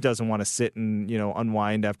 but she doesn't want to sit and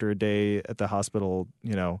unwind after a day at the hospital.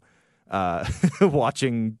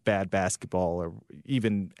 Watching bad basketball or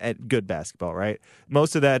even good basketball. Right.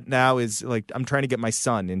 Most of that now is like I'm trying to get my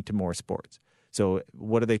son into more sports. So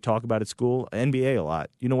what do they talk about at school? NBA a lot.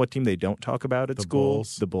 You know what team they don't talk about at school?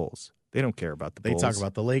 Bulls. The Bulls. They don't care about the Bulls. They talk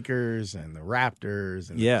about the Lakers and the Raptors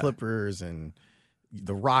and the Clippers and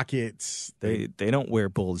the Rockets. They don't wear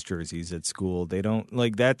Bulls jerseys at school. They don't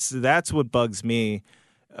that's what bugs me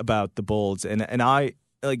about the Bulls. And I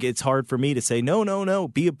it's hard for me to say no,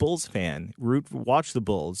 be a Bulls fan. Watch the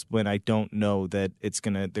Bulls when I don't know that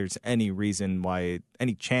there's any reason why,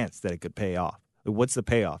 any chance that it could pay off. What's the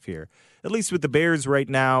payoff here? At least with the Bears right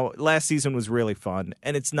now, last season was really fun,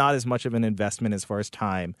 and it's not as much of an investment as far as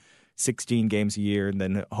time. 16 games a year, and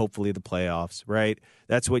then hopefully the playoffs, right?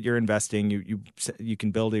 That's what you're investing. You can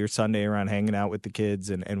build your Sunday around hanging out with the kids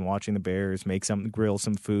and watching the Bears, grill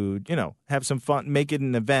some food, have some fun, make it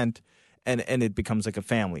an event, and it becomes like a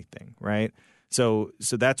family thing, right? So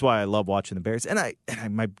that's why I love watching the Bears. And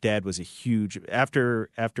my dad was a huge after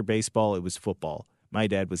baseball, it was football. My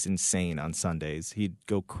dad was insane on Sundays. He'd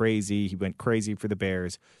go crazy. He went crazy for the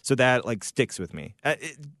Bears. So that sticks with me.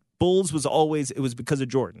 Bulls it was because of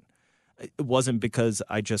Jordan. It wasn't because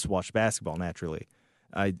I just watched basketball naturally.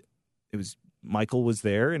 Michael was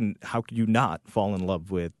there, and how could you not fall in love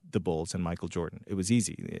with the Bulls and Michael Jordan? It was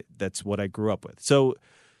easy. That's what I grew up with. So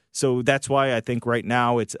that's why I think right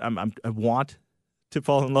now I want to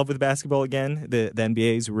fall in love with basketball again. The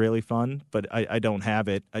NBA is really fun, but I don't have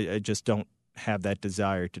it. I just don't have that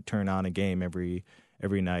desire to turn on a game every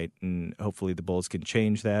night, and hopefully the Bulls can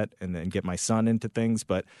change that and then get my son into things.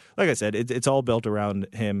 But like I said, it's all built around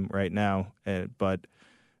him right now. But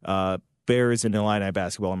Bears and Illini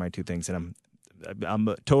basketball are my two things, and I'm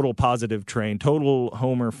a total positive train, total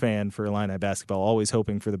homer fan for Illini basketball, always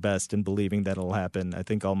hoping for the best and believing that it'll happen. I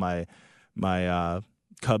think all my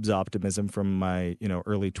Cubs optimism from my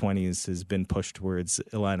early 20s has been pushed towards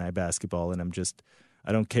Illini basketball, and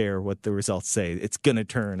I don't care what the results say. It's going to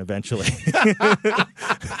turn eventually.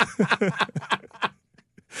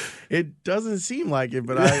 It doesn't seem like it,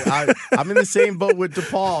 but I'm in the same boat with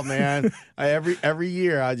DePaul, man. Every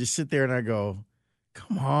year I just sit there and I go,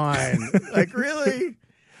 come on, like really?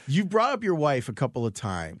 You brought up your wife a couple of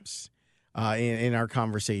times in our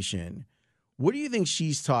conversation. What do you think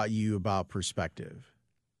she's taught you about perspective?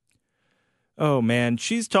 Oh man,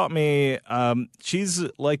 she's taught me. She's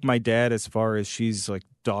like my dad as far as she's like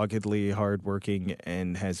doggedly hardworking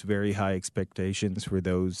and has very high expectations for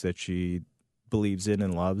those that she believes in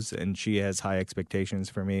and loves, and she has high expectations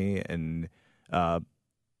for me. And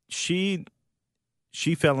she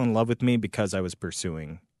fell in love with me because I was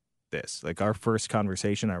pursuing this. Like our first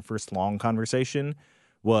long conversation,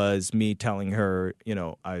 was me telling her,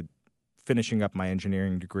 I finishing up my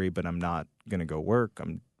engineering degree, but I'm not going to go work.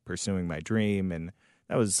 I'm pursuing my dream. And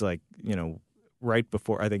that was like, right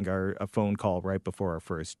before, I think a phone call right before our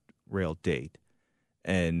first real date.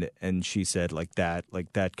 And she said like that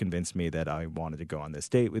convinced me that I wanted to go on this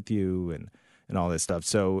date with you and all this stuff.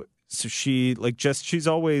 So she she's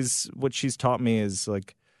always, what she's taught me is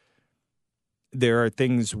like, there are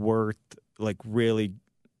things worth like really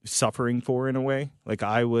suffering for in a way. Like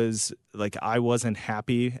I wasn't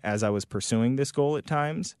happy as I was pursuing this goal at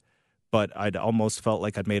times, but I'd almost felt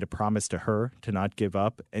like I'd made a promise to her to not give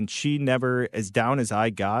up. And she never, as down as I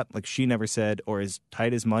got, like she never said, or as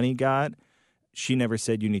tight as money got, she never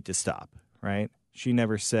said you need to stop, right? She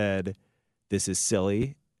never said this is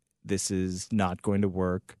silly, this is not going to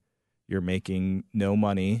work, you're making no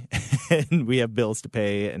money and we have bills to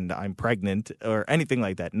pay and I'm pregnant or anything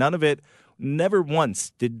like that. None of it, never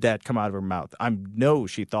once did that come out of her mouth. I know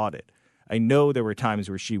she thought it. I know there were times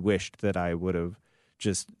where she wished that I would have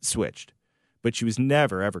just switched, but she was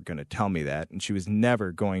never ever going to tell me that, and she was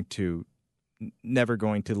never going to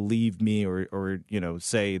leave me or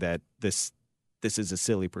say that this is a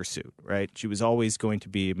silly pursuit, right? She was always going to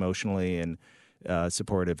be emotionally and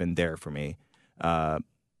supportive and there for me.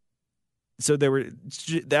 So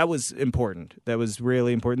that was important. That was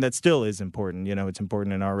really important. That still is important. It's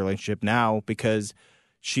important in our relationship now because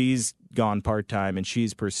she's gone part-time and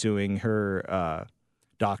she's pursuing her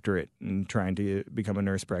doctorate and trying to become a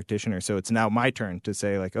nurse practitioner. So it's now my turn to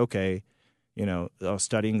say like, okay,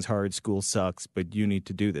 studying's hard, school sucks, but you need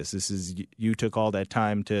to do this. You took all that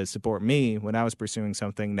time to support me when I was pursuing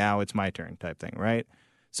something. Now it's my turn type thing, right?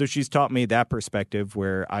 So she's taught me that perspective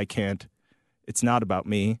where I can't, it's not about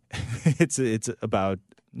me. It's about,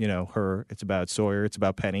 her. It's about Sawyer. It's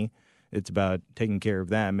about Penny. It's about taking care of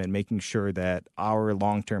them and making sure that our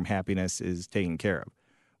long-term happiness is taken care of.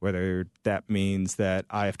 Whether that means that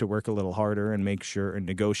I have to work a little harder and make sure and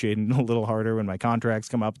negotiate a little harder when my contracts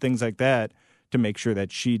come up, things like that, to make sure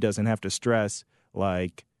that she doesn't have to stress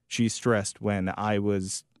like she stressed when I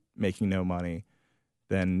was making no money.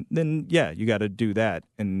 Then yeah, you got to do that.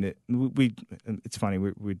 And it's funny,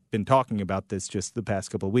 we've been talking about this just the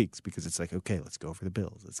past couple of weeks because it's like, okay, let's go for the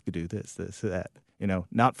bills. Let's do this, that.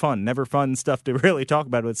 Not fun, never fun stuff to really talk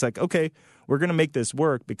about. But it's like, okay, we're going to make this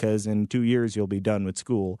work because in 2 years you'll be done with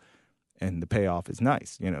school and the payoff is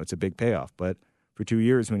nice. It's a big payoff. But for 2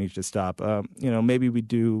 years we need to stop. Maybe we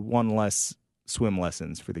do one less swim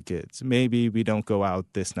lessons for the kids. Maybe we don't go out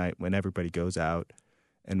this night when everybody goes out.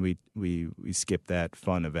 And we skip that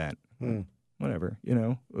fun event. Whatever,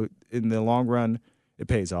 in the long run, it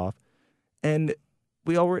pays off. And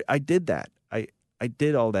I did that. I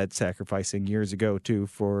did all that sacrificing years ago too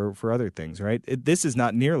for other things, right? This is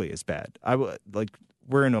not nearly as bad.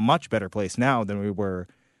 We're in a much better place now than we were,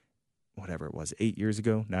 whatever it was, 9 years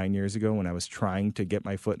ago, when I was trying to get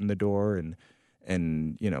my foot in the door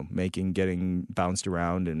and getting bounced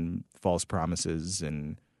around and false promises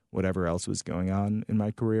and whatever else was going on in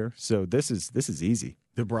my career. So this is easy.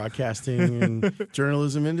 The broadcasting and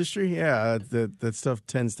journalism industry, yeah, that stuff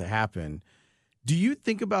tends to happen. Do you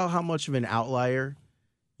think about how much of an outlier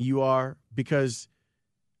you are? Because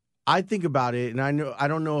I think about it, and I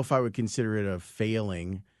don't know if I would consider it a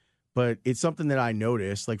failing, but it's something that I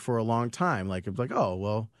noticed like for a long time. Like it's like, oh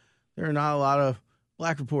well, there are not a lot of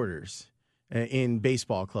black reporters in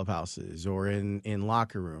baseball clubhouses or in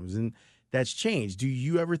locker rooms, and that's changed. Do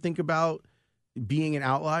you ever think about being an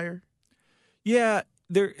outlier? Yeah,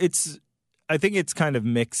 I think it's kind of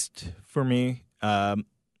mixed for me.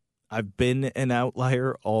 I've been an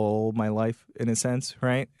outlier all my life in a sense,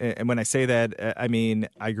 right? And when I say that, I mean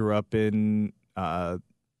I grew up in the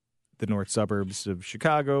north suburbs of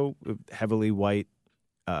Chicago, heavily white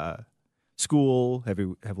school,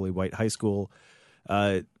 heavily white high school.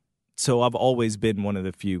 So I've always been one of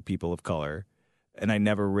the few people of color. And I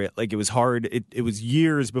never it was hard. It was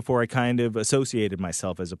years before I kind of associated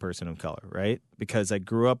myself as a person of color, right? Because I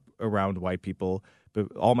grew up around white people,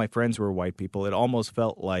 but all my friends were white people. It almost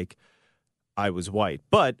felt like I was white.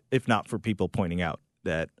 But if not for people pointing out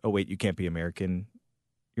that, oh, wait, you can't be American,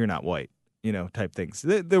 you're not white, type things.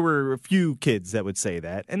 There were a few kids that would say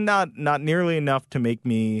that, and not nearly enough to make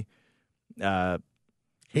me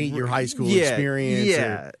hate your high school experience.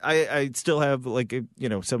 Yeah, I still have,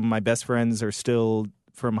 some of my best friends are still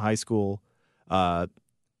from high school,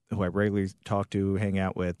 who I regularly talk to, hang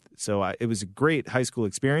out with. So it was a great high school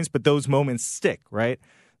experience, but those moments stick, right?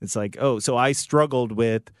 It's like, oh, so I struggled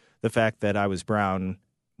with the fact that I was brown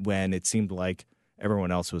when it seemed like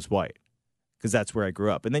everyone else was white, because that's where I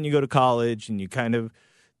grew up. And then you go to college and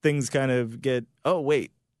things kind of get, oh,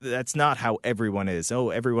 wait, that's not how everyone is. Oh,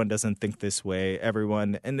 everyone doesn't think this way.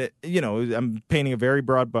 Everyone, and I'm painting a very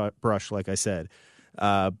broad brush, like I said.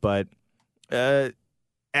 But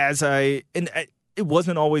it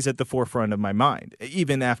wasn't always at the forefront of my mind,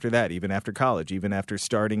 even after that, even after college, even after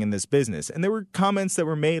starting in this business. And there were comments that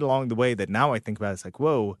were made along the way that now I think about, it's like,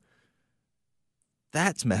 whoa,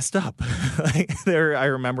 that's messed up. I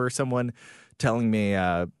remember someone telling me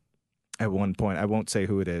at one point, I won't say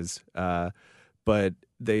who it is, but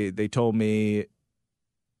they told me,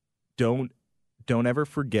 don't ever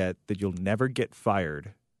forget that you'll never get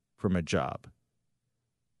fired from a job.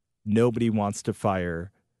 Nobody wants to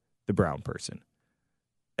fire the brown person.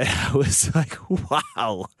 And I was like,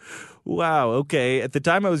 wow, okay. At the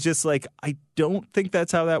time, I was just like, I don't think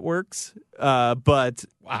that's how that works. But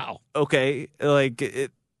wow, okay,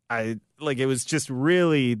 it was just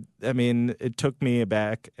really. I mean, it took me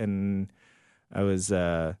aback, and I was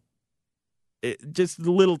just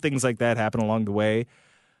little things like that happen along the way.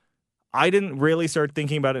 I didn't really start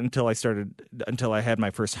thinking about it until I had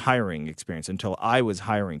my first hiring experience, until I was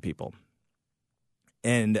hiring people.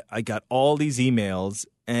 And I got all these emails,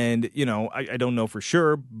 and, I don't know for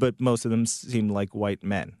sure, but most of them seemed like white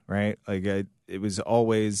men, right? It was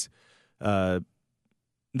always, there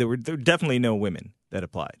were definitely no women that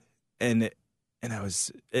applied. And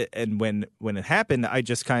when it happened, I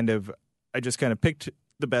just kind of picked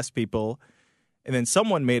the best people. And then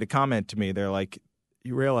someone made a comment to me. They're like,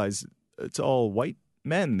 you realize it's all white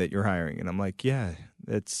men that you're hiring. And I'm like, yeah,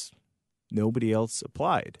 nobody else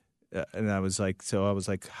applied. And I was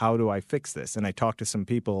like, how do I fix this? And I talked to some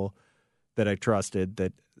people that I trusted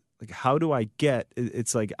that, like, how do I get,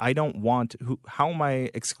 it's like, I don't want, how am I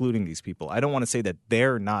excluding these people? I don't want to say that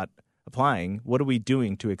they're not applying. What are we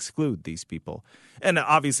doing to exclude these people? And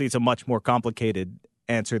obviously it's a much more complicated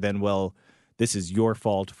answer than, well, this is your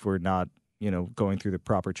fault for not, going through the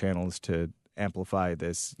proper channels to amplify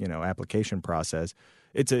this, application process.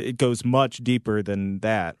 It goes much deeper than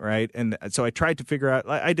that, right? And so I tried to figure out.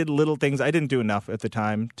 I did little things. I didn't do enough at the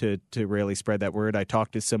time to really spread that word. I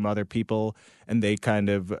talked to some other people, and they kind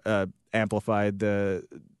of amplified the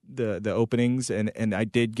openings, and I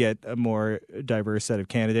did get a more diverse set of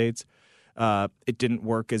candidates. It didn't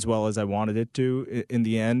work as well as I wanted it to in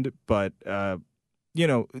the end, but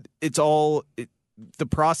it's all. The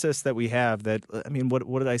process that we have. That, I mean,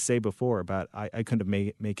 what did I say before about I couldn't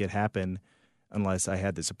make it happen unless I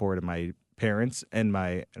had the support of my parents and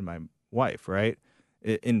my wife, right?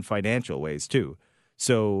 In financial ways too.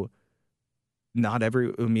 So who's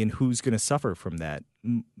going to suffer from that?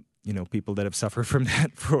 People that have suffered from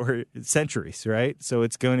that for centuries, right? So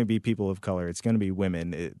it's going to be people of color. It's going to be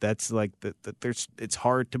women. That's like it's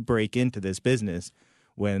hard to break into this business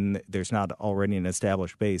when there's not already an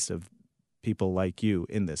established base of people like you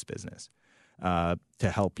in this business to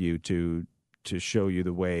help you to show you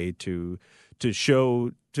the way to show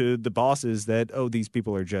to the bosses that, oh, these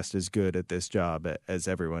people are just as good at this job as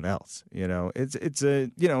everyone else. It's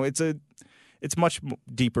much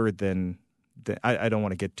deeper than I don't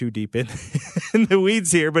want to get too deep in the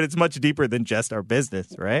weeds here, but it's much deeper than just our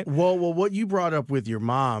business, right? Well, what you brought up with your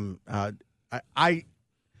mom, I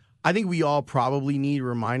think we all probably need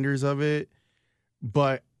reminders of it,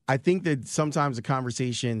 but I think that sometimes the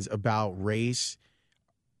conversations about race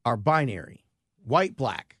are binary, white,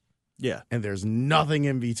 black. Yeah. And there's nothing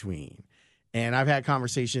in between. And I've had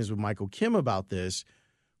conversations with Michael Kim about this,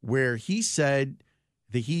 where he said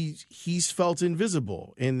that he's felt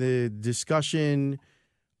invisible in the discussion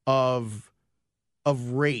of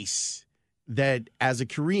race, that as a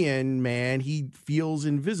Korean man, he feels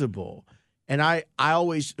invisible. And I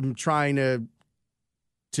always am trying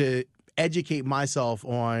to educate myself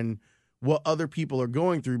on what other people are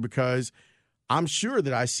going through, because I'm sure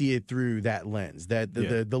that I see it through that lens, that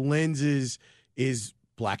the lens is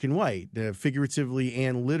black and white, figuratively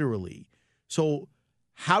and literally. So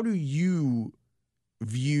how do you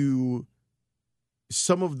view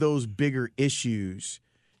some of those bigger issues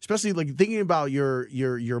especially like thinking about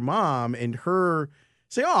your mom and her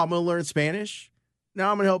saying, "Oh, I'm going to learn Spanish.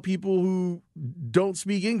 Now I'm going to help people who don't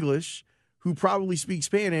speak English, who probably speak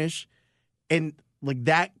Spanish," and like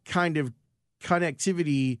that kind of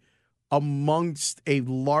connectivity amongst a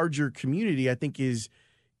larger community, I think is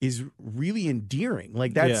really endearing.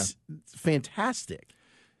 Like that's fantastic.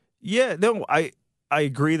 Yeah, no, I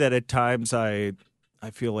agree that at times I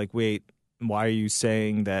feel like, wait, why are you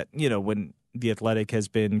saying that? When The Athletic has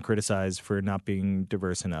been criticized for not being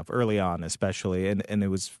diverse enough early on, especially, and it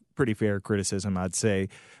was pretty fair criticism, I'd say.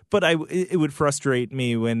 But it would frustrate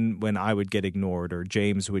me when I would get ignored or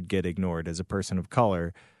James would get ignored as a person of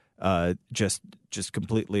color, just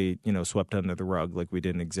completely swept under the rug like we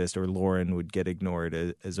didn't exist, or Lauren would get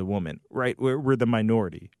ignored as a woman. Right? We're the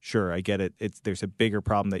minority. Sure, I get it. There's a bigger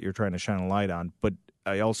problem that you're trying to shine a light on, but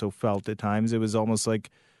I also felt at times it was almost like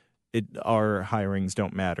our hirings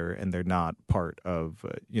don't matter and they're not part of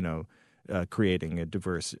creating a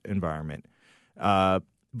diverse environment.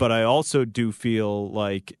 But I also do feel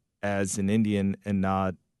like, as an Indian and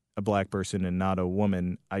not a black person and not a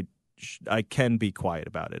woman, I can be quiet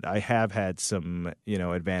about it. I have had some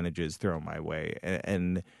advantages thrown my way,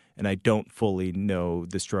 and I don't fully know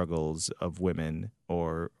the struggles of women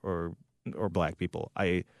or black people.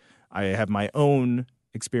 I have my own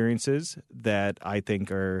experiences that I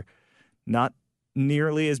think are not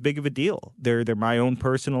nearly as big of a deal. They're my own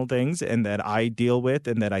personal things, and that I deal with,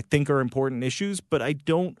 and that I think are important issues. But I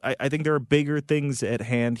think there are bigger things at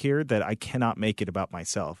hand here that I cannot make it about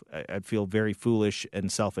myself. I feel very foolish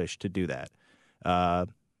and selfish to do that.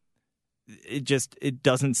 It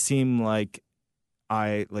doesn't seem like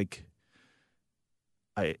I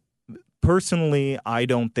personally, I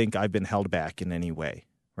don't think I've been held back in any way.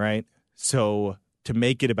 Right. So to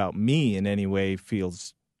make it about me in any way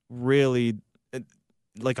feels really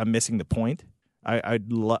like I'm missing the point. I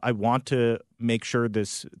want to make sure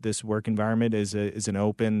this work environment is an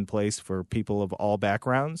open place for people of all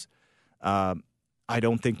backgrounds. I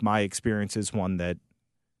don't think my experience is one that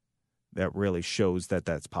really shows that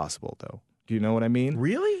that's possible, though. Do you know what I mean?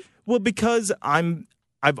 Really? Well, because I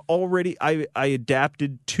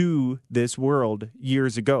adapted to this world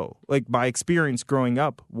years ago. Like, my experience growing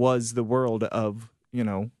up was the world of,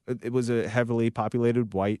 it was a heavily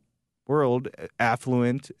populated white world,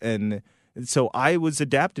 affluent, and so I was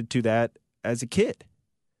adapted to that as a kid.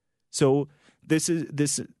 So this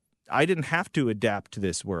I didn't have to adapt to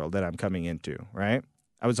this world that I'm coming into, right?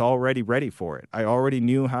 I was already ready for it. I already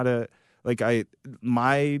knew how to,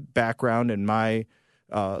 my background and my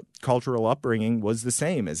cultural upbringing was the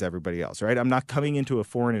same as everybody else, right? I'm not coming into a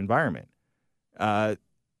foreign environment,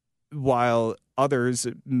 while others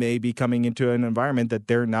may be coming into an environment that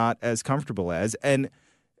they're not as comfortable as,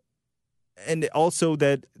 and also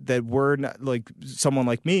that we're not, like, someone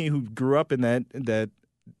like me who grew up in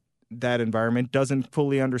that environment doesn't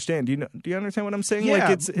fully understand. Do you understand what I'm saying? Yeah,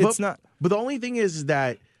 like it's not. But the only thing is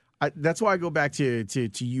that that's why I go back to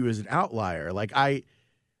you as an outlier.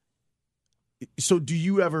 So do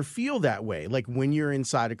you ever feel that way? Like when you're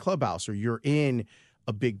inside a clubhouse or you're in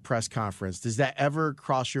a big press conference, does that ever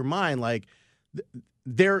cross your mind? Like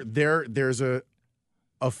there's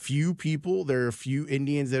a few people, there are a few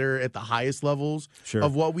Indians that are at the highest levels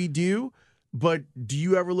of what we do. But do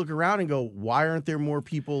you ever look around and go, why aren't there more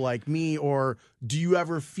people like me? Or do you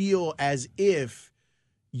ever feel as if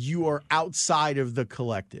you are outside of the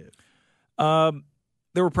collective? There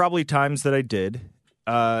were probably times that I did.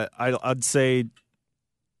 I'd say,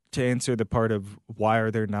 to answer the part of why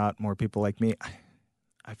are there not more people like me,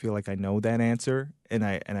 I feel like I know that answer, and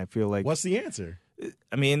I feel like, what's the answer?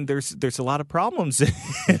 I mean, there's a lot of problems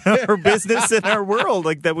in our business and our world,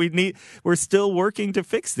 like that we're still working to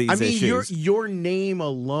fix these issues. Your name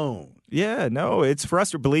alone. Yeah, no, it's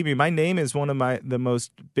frustrating. Believe me, my name is one of the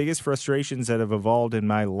most biggest frustrations that have evolved in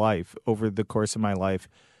my life over the course of my life.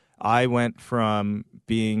 I went from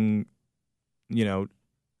being,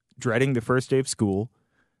 dreading the first day of school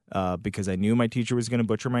because I knew my teacher was going to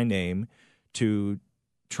butcher my name, to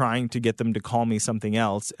trying to get them to call me something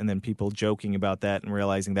else, and then people joking about that and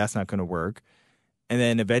realizing that's not going to work. And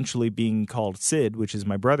then eventually being called Sid, which is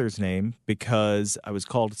my brother's name, because I was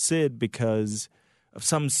called Sid because of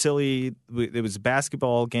some silly, it was a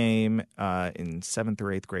basketball game in 7th or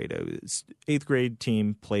 8th grade. It was 8th grade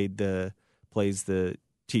team plays the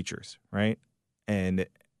teachers, right? And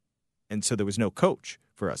so there was no coach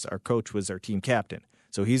for us. Our coach was our team captain.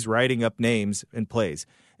 So he's writing up names and plays,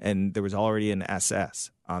 and there was already an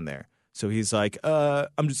SS on there. So he's like,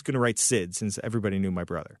 I'm just going to write Sid since everybody knew my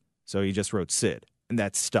brother. So he just wrote Sid, and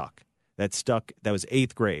that stuck. That was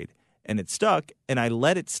 8th grade, and it stuck, and I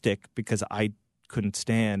let it stick because I couldn't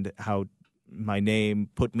stand how my name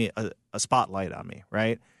put me a spotlight on me,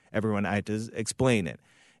 right? Everyone, I had to explain it.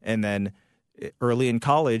 And then early in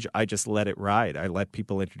college, I just let it ride. I let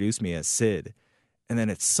people introduce me as Sid. And then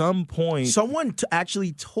at some point... Someone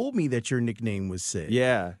actually told me that your nickname was Sid.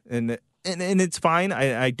 Yeah, and it's fine.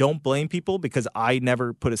 I don't blame people because I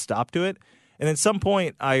never put a stop to it. And at some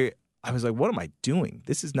point, I was like, what am I doing?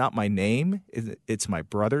 This is not my name. It's my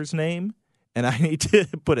brother's name. And I need to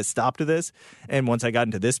put a stop to this. And once I got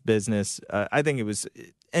into this business, I think it was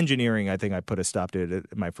engineering. I think I put a stop to it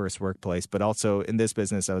at my first workplace. But also in this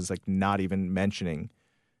business, I was like not even mentioning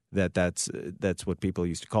that's what people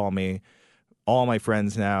used to call me. All my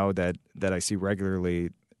friends now that I see regularly,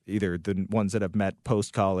 either the ones that I've met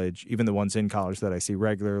post-college, even the ones in college that I see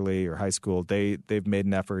regularly or high school, they've made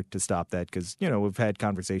an effort to stop that because, we've had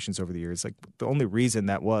conversations over the years. Like the only reason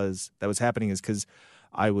that was happening is because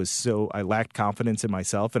I lacked confidence in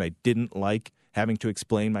myself and I didn't like having to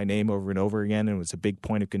explain my name over and over again. And it was a big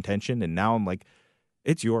point of contention. And now I'm like,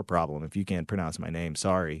 it's your problem if you can't pronounce my name.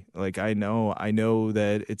 Sorry. Like I know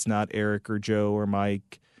that it's not Eric or Joe or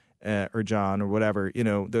Mike or John or whatever.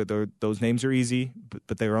 Those names are easy,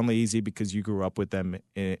 but they're only easy because you grew up with them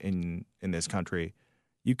in this country.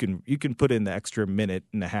 You can put in the extra minute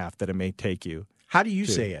and a half that it may take you. How do you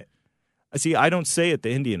say it? See, I don't say it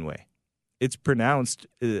the Indian way. It's pronounced,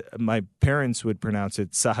 my parents would pronounce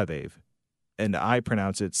it Sahadev, and I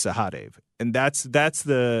pronounce it Sahadev. And that's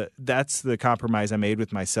the compromise I made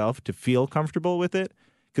with myself to feel comfortable with it.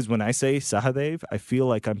 Because when I say Sahadev, I feel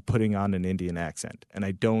like I'm putting on an Indian accent, and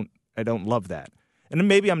I don't love that. And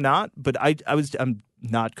maybe I'm not, but I'm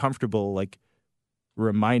not comfortable like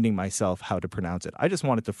reminding myself how to pronounce it. I just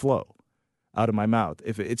want it to flow out of my mouth.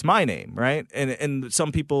 If it's my name, right? And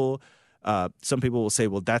some people will say,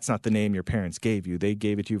 well, that's not the name your parents gave you. They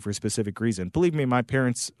gave it to you for a specific reason. Believe me, my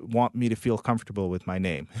parents want me to feel comfortable with my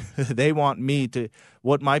name. They want me to –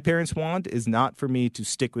 what my parents want is not for me to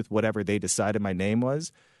stick with whatever they decided my name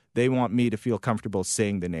was. They want me to feel comfortable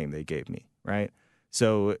saying the name they gave me, right?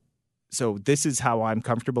 So this is how I'm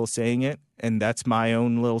comfortable saying it, and that's my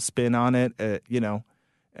own little spin on it,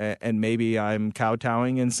 and maybe I'm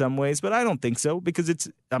kowtowing in some ways, but I don't think so because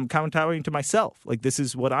I'm kowtowing to myself. Like this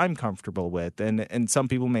is what I'm comfortable with, and some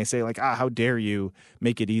people may say like, how dare you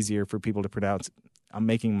make it easier for people to pronounce? I'm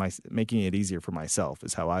making it easier for myself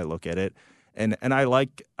is how I look at it, and I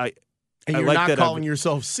like And you're not calling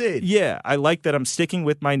yourself Sid. Yeah, I like that I'm sticking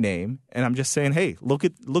with my name, and I'm just saying, hey, look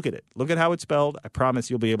at it. Look at how it's spelled. I promise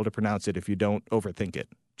you'll be able to pronounce it if you don't overthink it.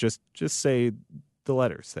 Just say the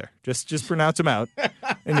letters there. Just pronounce them out,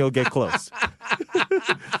 and you'll get close.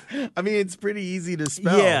 I mean, it's pretty easy to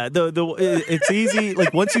spell. Yeah, it's easy.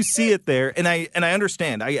 Like once you see it there, and I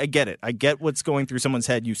understand. I get it. I get what's going through someone's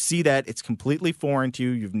head. You see that it's completely foreign to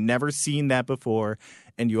you. You've never seen that before,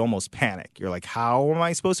 and you almost panic. You're like, how am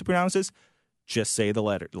I supposed to pronounce this? Just say the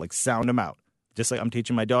letter. Like sound them out. Just like I'm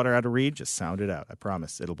teaching my daughter how to read. Just sound it out. I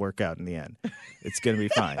promise it'll work out in the end. It's gonna be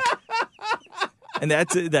fine. And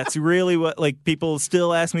that's really what, like, people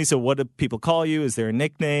still ask me, so what do people call you? Is there a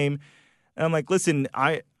nickname? And I'm like, listen,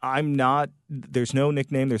 I'm not, there's no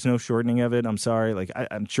nickname, there's no shortening of it. I'm sorry. Like,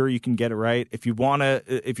 I'm sure you can get it right. If you're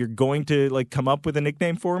going to, like, come up with a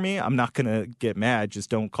nickname for me, I'm not going to get mad.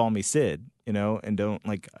 Just don't call me Sid, and don't,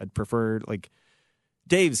 like, I'd prefer, like,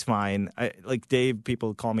 Dave's fine. Like, Dave,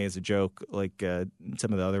 people call me as a joke. Like,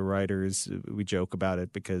 some of the other writers, we joke about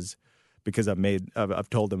it because I've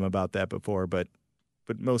told them about that before, but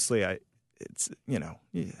mostly I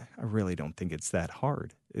really don't think it's that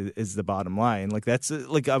hard is the bottom line. Like that's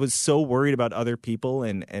like I was so worried about other people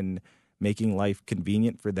and making life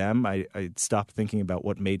convenient for them. I stopped thinking about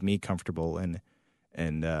what made me comfortable and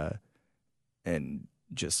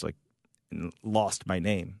just like lost my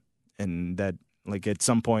name. And that like at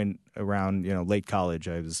some point around, late college,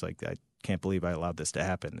 I was like, I can't believe I allowed this to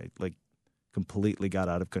happen. It like completely got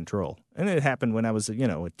out of control. And it happened when I was,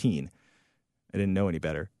 a teen. I didn't know any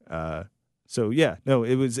better. So yeah, no,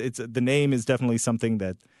 it's the name is definitely something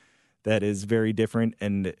that is very different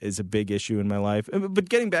and is a big issue in my life. But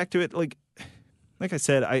getting back to it, like I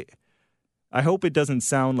said, I hope it doesn't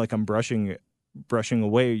sound like I'm brushing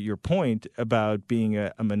away your point about being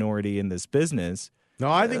a minority in this business. No,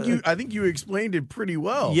 I think you explained it pretty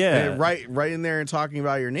well. Yeah, right in there and talking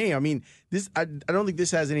about your name. I mean, I don't think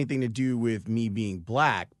this has anything to do with me being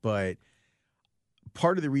black, but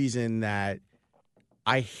part of the reason that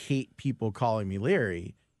I hate people calling me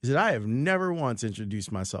Larry is that I have never once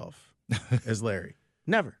introduced myself as Larry.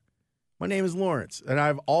 Never. My name is Lawrence, and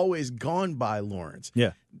I've always gone by Lawrence.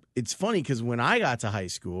 Yeah. It's funny because when I got to high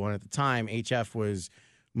school, and at the time HF was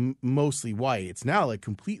mostly white. It's now like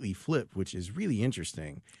completely flipped, which is really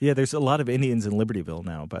interesting. Yeah, there's a lot of Indians in Libertyville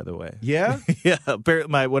now, by the way. Yeah? Yeah.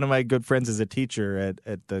 One of my good friends is a teacher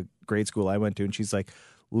at the grade school I went to, and she's like,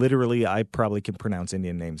 literally, I probably can pronounce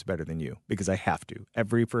Indian names better than you because I have to.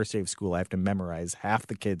 Every first day of school, I have to memorize half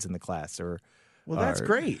the kids in the class. Well, that's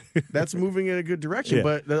great. That's moving in a good direction. Yeah.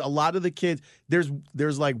 But a lot of the kids,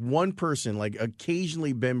 there's like one person, like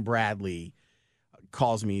occasionally Ben Bradley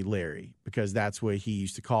calls me Larry because that's what he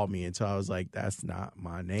used to call me. And so I was like, that's not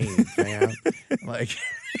my name, fam. Like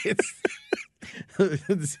it's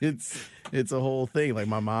a whole thing. Like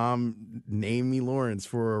my mom named me Lawrence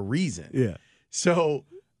for a reason. Yeah. So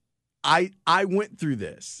I went through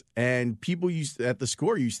this, and people at the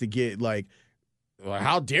score used to get like, well,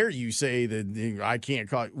 how dare you say that I can't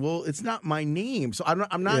call it? Well, it's not my name. So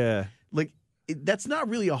I'm not like, that's not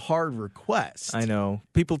really a hard request. I know.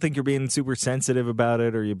 People think you're being super sensitive about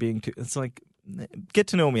it, or you're being too. It's like, get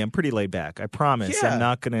to know me. I'm pretty laid back. I promise. Yeah. I'm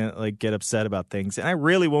not gonna like get upset about things, and I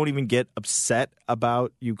really won't even get upset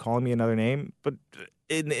about you calling me another name. But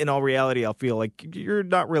in all reality, I'll feel like you're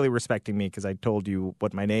not really respecting me because I told you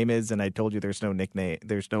what my name is, and I told you there's no nickname.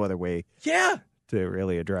 There's no other way. Yeah. To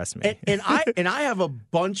really address me. And I have a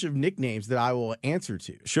bunch of nicknames that I will answer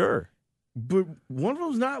to. Sure. But one of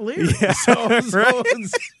them's not Larry. Yeah, so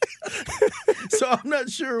I'm not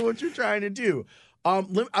sure what you're trying to do. I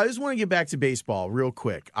just want to get back to baseball real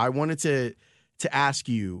quick. I wanted to ask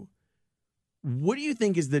you, what do you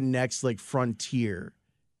think is the next like frontier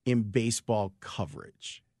in baseball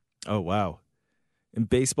coverage? Oh, wow. In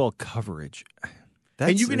baseball coverage.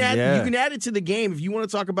 And you can add it to the game if you want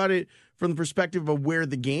to talk about it from the perspective of where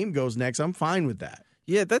the game goes next. I'm fine with that.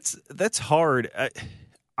 Yeah, that's hard.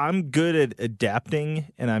 I'm good at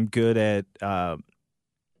adapting, and I'm good at. I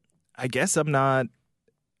guess I'm not.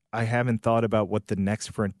 I haven't thought about what the next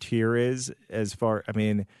frontier is. As far, I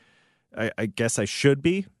mean, I guess I should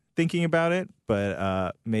be thinking about it,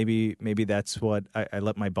 but maybe that's what I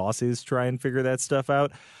let my bosses try and figure that stuff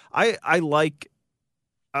out. I like.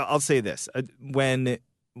 I'll say this: when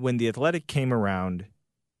the Athletic came around,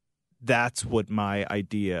 that's what my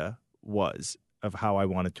idea was of how I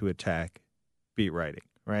wanted to attack beat writing.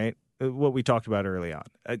 Right, what we talked about early on,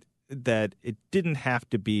 that it didn't have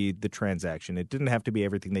to be the transaction. It didn't have to be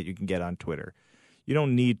everything that you can get on Twitter. You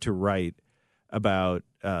don't need to write about.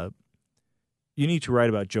 You need to write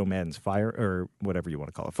about Joe Madden's fire or whatever you want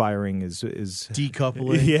to call it. Firing is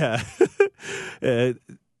decoupling. Yeah.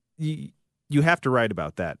 You have to write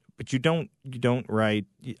about that, but you don't write.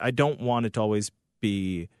 I don't want it to always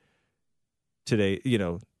be today.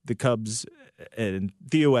 The Cubs and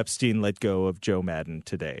Theo Epstein let go of Joe Madden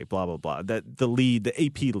today. Blah blah blah. That the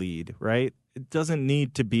AP lead, right? It doesn't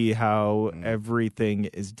need to be how everything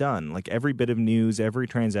is done. Like every bit of news, every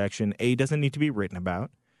transaction, A, doesn't need to be written about,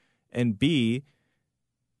 and B,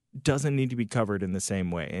 doesn't need to be covered in the same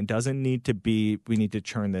way, and doesn't need to be. We need to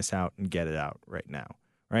churn this out and get it out right now.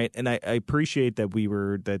 Right, and I appreciate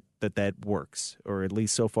that that works, or at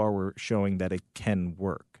least so far we're showing that it can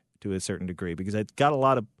work to a certain degree. Because I got a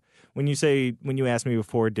lot of when you asked me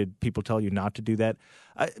before, did people tell you not to do that?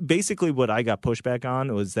 Basically, what I got pushback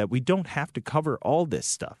on was that we don't have to cover all this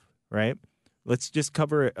stuff, right? Let's just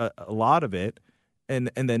cover a lot of it, and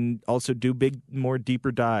then also do more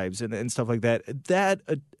deeper dives and stuff like that. That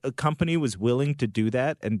a company was willing to do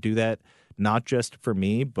that and do that not just for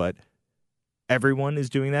me, but everyone is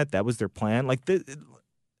doing that. That was their plan. Like the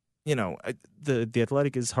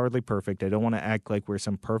Athletic is hardly perfect. I don't want to act like we're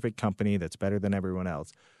some perfect company that's better than everyone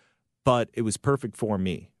else, but it was perfect for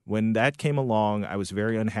me. When that came along, I was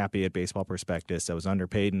very unhappy at Baseball Prospectus. I was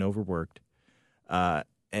underpaid and overworked,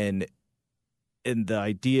 and the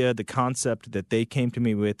idea, the concept that they came to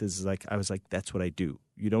me with is like, I was like, that's what I do.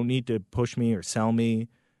 You don't need to push me or sell me.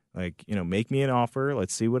 Like, make me an offer.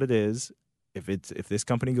 Let's see what it is. If this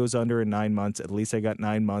company goes under in 9 months, at least I got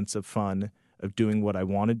 9 months of fun of doing what I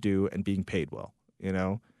want to do and being paid well.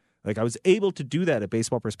 Like I was able to do that at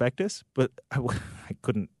Baseball Prospectus, but I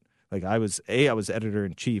couldn't. Like I was editor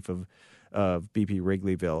in chief of BP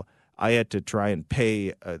Wrigleyville. I had to try and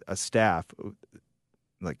pay a staff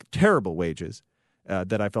like terrible wages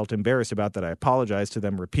that I felt embarrassed about. That I apologized to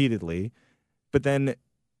them repeatedly, but then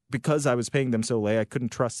because I was paying them so low, I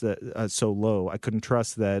couldn't trust that I couldn't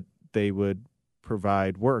trust that they would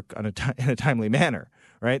provide work in a timely manner,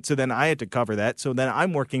 right? So then I had to cover that. So then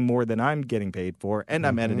I'm working more than I'm getting paid for, and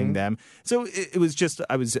I'm editing them. So it was just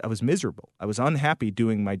I was miserable. I was unhappy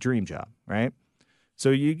doing my dream job, right?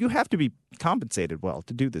 So you have to be compensated well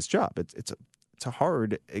to do this job. It's a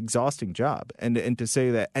hard, exhausting job, and to say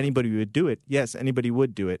that anybody would do it, yes, anybody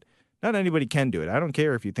would do it. Not anybody can do it. I don't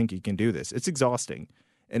care if you think you can do this. It's exhausting.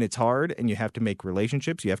 and it's hard, and you have to make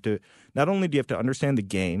relationships. You have to, not only do you have to understand the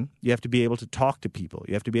game, you have to be able to talk to people.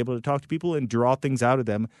 You have to be able to talk to people and draw things out of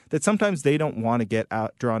them that sometimes they don't want to get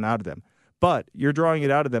drawn out of them. But you're drawing it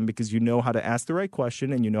out of them because you know how to ask the right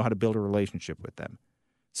question and you know how to build a relationship with them.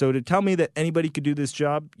 So to tell me that anybody could do this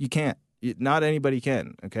job, you can't. Not anybody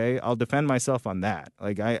can, okay? I'll defend myself on that.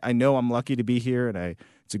 Like, I know I'm lucky to be here, and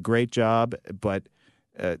it's a great job, but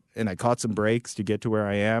and I caught some breaks to get to where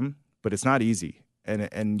I am, but it's not easy.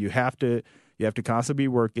 And you have to constantly be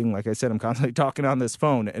working. Like I said, I'm constantly talking on this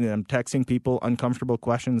phone, and I'm texting people uncomfortable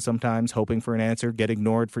questions sometimes, hoping for an answer, get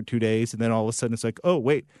ignored for 2 days, and then all of a sudden it's like, oh,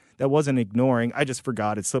 wait, that wasn't ignoring. I just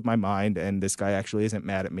forgot. It slipped my mind, and this guy actually isn't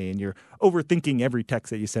mad at me, and you're overthinking every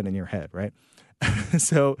text that you send in your head, right?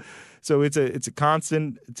 So it's a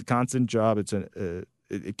constant job.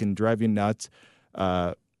 It can drive you nuts,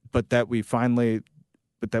 but that we finally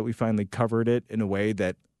covered it in a way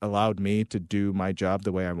that allowed me to do my job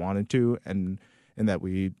the way I wanted to, and that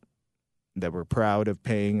we're proud of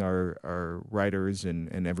paying our writers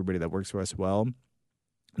and everybody that works for us well.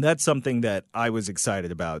 That's something that I was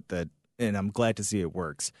excited about, and I'm glad to see it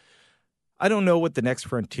works. I don't know what the next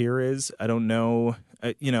frontier is. I don't know.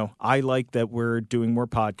 I like that we're doing more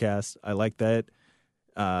podcasts. I like that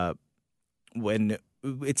when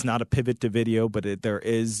it's not a pivot to video, but there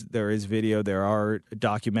is video. There are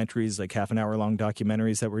documentaries, like half-an-hour-long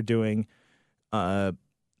documentaries that we're doing.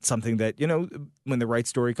 Something that, when the right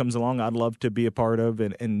story comes along, I'd love to be a part of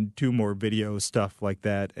and do more video stuff like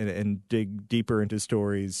that and dig deeper into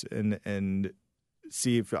stories and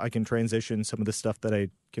see if I can transition some of the stuff that I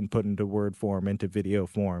can put into word form into video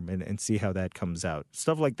form and see how that comes out.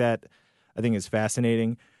 Stuff like that I think is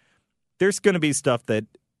fascinating. There's going to be stuff that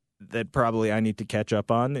probably I need to catch up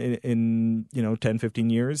on in 10, 15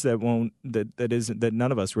 years that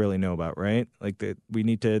none of us really know about, right? Like that we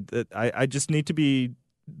need to I just need to be,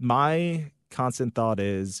 my constant thought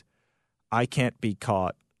is I can't be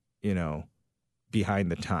caught, behind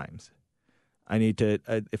the times. I need to,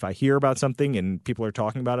 if I hear about something and people are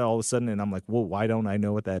talking about it all of a sudden and I'm like, well, why don't I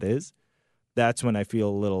know what that is? That's when I feel a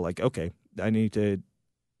little like, okay, I need to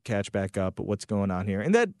catch back up at what's going on here.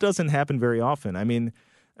 And that doesn't happen very often. I mean,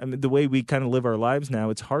 the way we kind of live our lives now,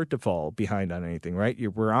 it's hard to fall behind on anything, right?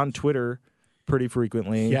 We're on Twitter pretty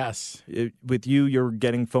frequently. Yes. With you, you're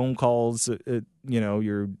getting phone calls,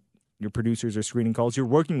 your producers are screening calls. You're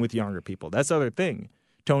working with younger people. That's the other thing.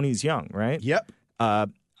 Tony's young, right? Yep.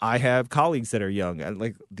 I have colleagues that are young,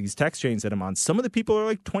 like these text chains that I'm on. Some of the people are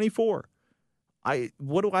like 24.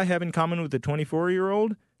 What do I have in common with a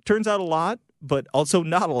 24-year-old? Turns out a lot, but also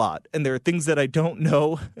not a lot. And there are things that I don't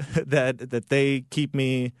know that they keep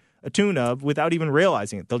me attuned of without even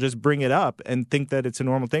realizing it. They'll just bring it up and think that it's a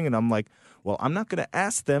normal thing. And I'm like, well, I'm not going to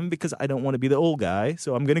ask them because I don't want to be the old guy.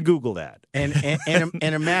 So I'm going to Google that. And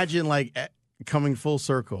imagine like coming full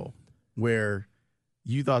circle where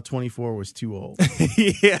you thought 24 was too old.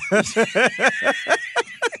 Yeah.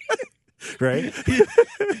 Right?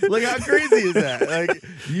 Like, how crazy is that? Like,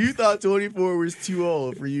 you thought 24 was too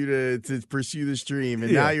old for you to pursue this dream,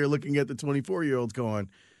 and now you're looking at the 24-year-olds going,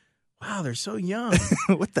 wow, they're so young.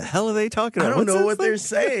 What the hell are they talking about? I don't know what they're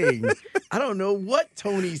saying. I don't know what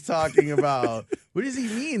Tony's talking about. What does he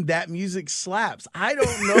mean? That music slaps. I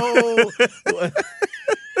don't know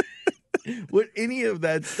what any of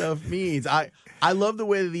that stuff means. I love the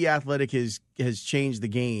way that The Athletic has changed the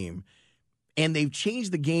game, and they've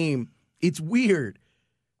changed the game. It's weird,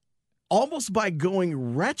 almost by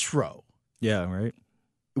going retro. Yeah, right.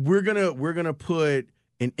 We're gonna put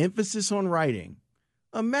an emphasis on writing.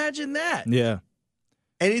 Imagine that. Yeah,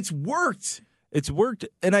 and it's worked. It's worked,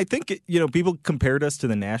 and I think people compared us to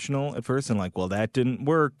the National at first, and like, well, that didn't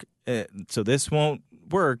work, so this won't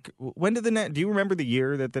work. When did do you remember the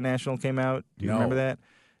year that the National came out? Do you remember that?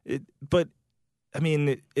 But I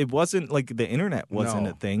mean, it wasn't like the internet wasn't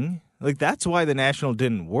a thing. Like, that's why the National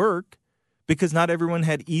didn't work, because not everyone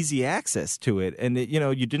had easy access to it, and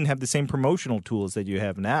you didn't have the same promotional tools that you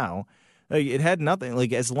have now. Like, it had nothing.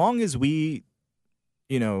 Like, as long as we,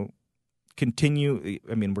 continue.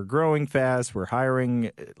 I mean, we're growing fast. We're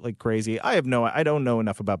hiring like crazy. I don't know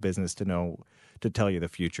enough about business to tell you the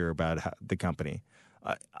future about the company.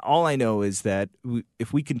 All I know is that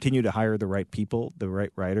if we continue to hire the right people, the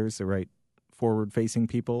right writers, the right forward-facing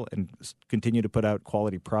people, and continue to put out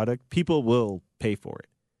quality product, people will pay for it.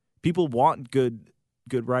 People want good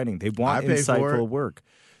writing. They want insightful work.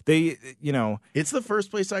 It's the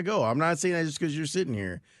first place I go. I'm not saying that just because you're sitting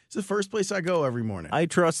here. It's the first place I go every morning. I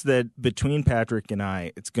trust that between Patrick and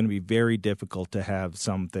I, it's going to be very difficult to have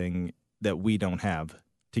something that we don't have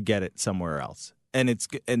to get it somewhere else. And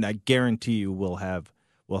I guarantee you we'll have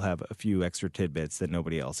will have a few extra tidbits that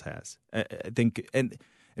nobody else has. I think, and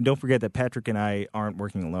don't forget that Patrick and I aren't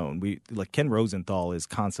working alone. Ken Rosenthal is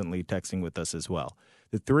constantly texting with us as well.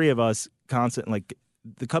 The three of us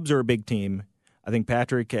the Cubs are a big team. I think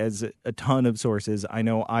Patrick has a ton of sources. I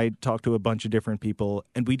know I talk to a bunch of different people,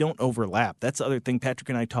 and we don't overlap. That's the other thing Patrick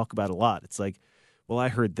and I talk about a lot. It's like, well, I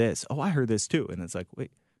heard this. Oh, I heard this too. And it's like, wait,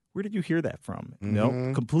 where did you hear that from? Mm-hmm.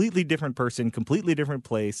 No, completely different person, completely different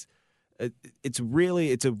place. It's a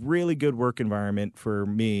really good work environment for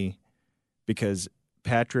me because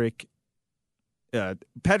Patrick,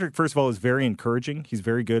 first of all, is very encouraging. He's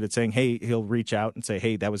very good at saying, hey, he'll reach out and say,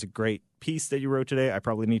 hey, that was a great piece that you wrote today. I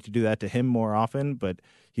probably need to do that to him more often, but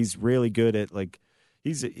he's really good at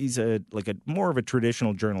he's more of a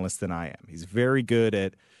traditional journalist than I am. He's very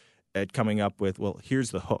good at coming up with, well,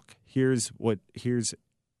 here's the hook.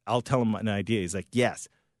 I'll tell him an idea. He's like, yes,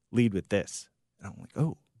 lead with this. And I'm like,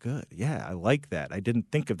 oh, good. Yeah, I like that. I didn't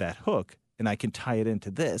think of that hook. And I can tie it into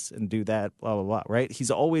this and do that, blah, blah, blah, right? He's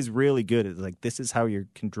always really good at, this is how you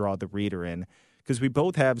can draw the reader in. Because we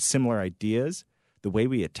both have similar ideas. The way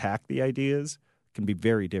we attack the ideas can be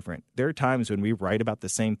very different. There are times when we write about the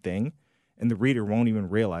same thing, and the reader won't even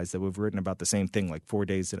realize that we've written about the same thing 4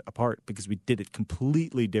 days apart because we did it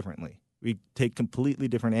completely differently. We take completely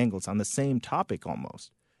different angles on the same topic almost.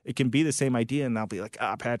 It can be the same idea, and I'll be like,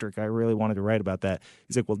 Patrick, I really wanted to write about that.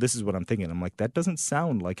 He's like, well, this is what I'm thinking. I'm like, that doesn't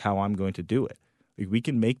sound like how I'm going to do it. We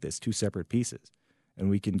can make this two separate pieces, and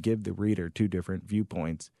we can give the reader two different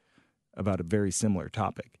viewpoints about a very similar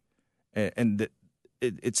topic. And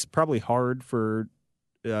it's probably hard for,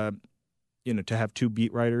 to have two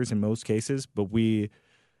beat writers in most cases, but I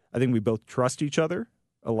think we both trust each other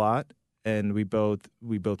a lot, and we both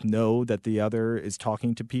know that the other is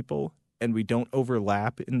talking to people, and we don't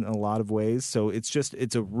overlap in a lot of ways. So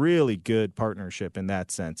it's a really good partnership in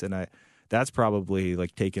that sense. And that's probably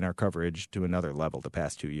taken our coverage to another level the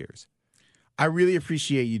past 2 years. I really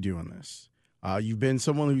appreciate you doing this. You've been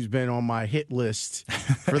someone who's been on my hit list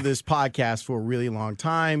for this podcast for a really long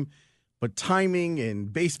time, but timing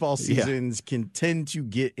and baseball seasons can tend to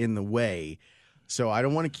get in the way. So I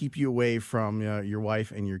don't want to keep you away from your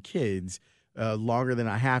wife and your kids longer than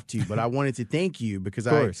I have to, but I wanted to thank you because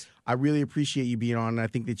I really appreciate you being on, and I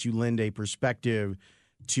think that you lend a perspective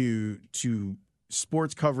to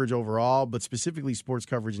sports coverage overall, but specifically sports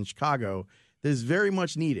coverage in Chicago that is very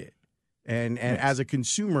much needed. And as a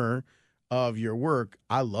consumer of your work,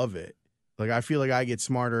 I love it. I feel like I get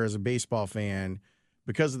smarter as a baseball fan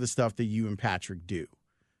because of the stuff that you and Patrick do.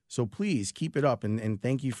 So please keep it up, and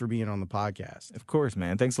thank you for being on the podcast. Of course,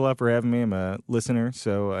 man. Thanks a lot for having me. I'm a listener,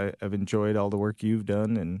 so I've enjoyed all the work you've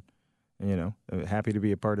done, and I'm happy to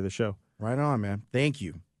be a part of the show. Right on, man. Thank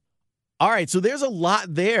you. All right, so there's a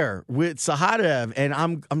lot there with Sahadev, and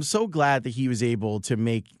I'm so glad that he was able to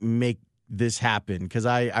make this happen because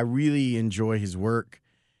I really enjoy his work,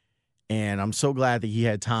 and I'm so glad that he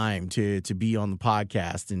had time to be on the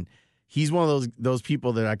podcast. And he's one of those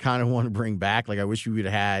people that I kind of want to bring back. I wish we would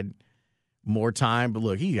have had more time. But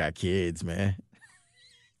look, he got kids, man.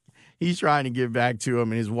 He's trying to give back to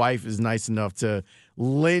him, and his wife is nice enough to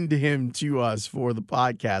lend him to us for the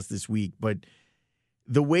podcast this week. But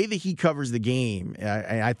the way that he covers the game,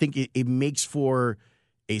 I think it makes for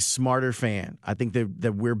a smarter fan. I think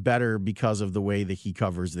that we're better because of the way that he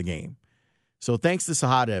covers the game. So thanks to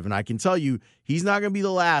Sahadev, and I can tell you he's not going to be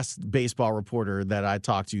the last baseball reporter that I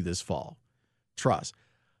talk to this fall. Trust.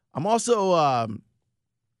 I'm also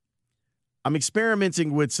I'm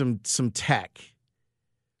experimenting with some tech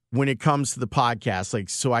when it comes to the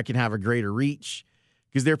podcast, so I can have a greater reach.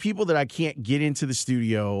 Because there are people that I can't get into the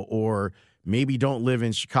studio or maybe don't live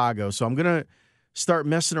in Chicago. So I'm going to start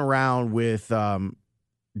messing around with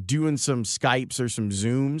doing some Skypes or some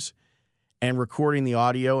Zooms and recording the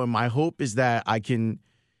audio. And my hope is that that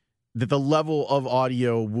the level of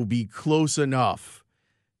audio will be close enough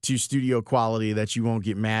to studio quality that you won't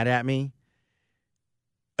get mad at me.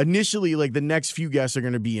 Initially, the next few guests are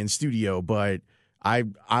going to be in studio, but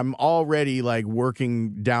I'm already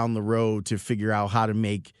working down the road to figure out how to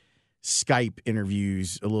make Skype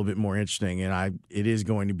interviews a little bit more interesting. And it is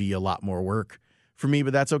going to be a lot more work for me,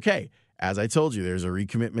 but that's okay. As I told you, there's a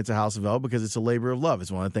recommitment to House of L because it's a labor of love.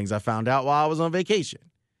 It's one of the things I found out while I was on vacation.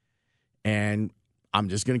 And I'm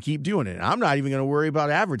just going to keep doing it. I'm not even going to worry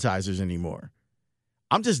about advertisers anymore.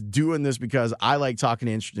 I'm just doing this because I like talking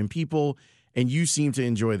to interesting people, and you seem to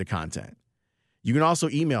enjoy the content. You can also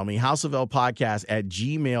email me,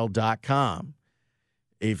 houseoflpodcast@gmail.com,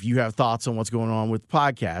 if you have thoughts on what's going on with the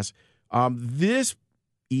podcast. This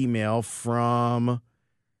email from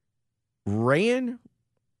Ryan,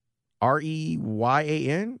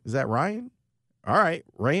 Ryan, is that Ryan? All right,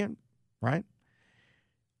 Ryan, right?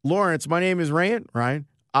 Lawrence, my name is Ryan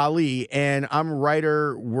Ali, and I'm a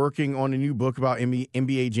writer working on a new book about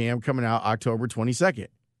NBA Jam coming out October 22nd.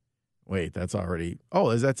 Wait, that's already,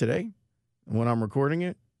 is that today when I'm recording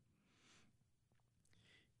it?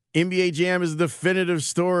 NBA Jam is the definitive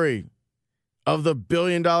story of the $1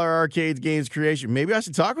 billion arcade games creation. Maybe I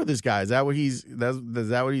should talk with this guy. Is that what is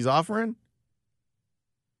that what he's offering?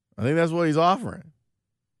 I think that's what he's offering.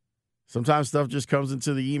 Sometimes stuff just comes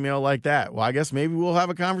into the email like that. Well, I guess maybe we'll have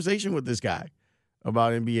a conversation with this guy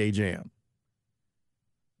about NBA Jam.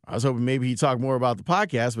 I was hoping maybe he'd talk more about the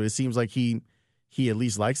podcast, but it seems like he at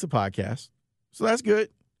least likes the podcast. So that's good.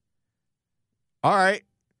 All right.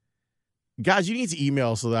 Guys, you need to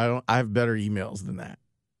email so that I have better emails than that.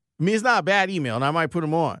 I mean, it's not a bad email, and I might put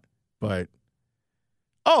them on. But,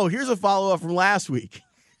 here's a follow-up from last week.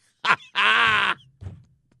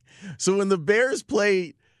 So when the Bears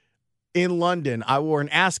played in London, I wore an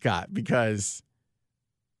ascot because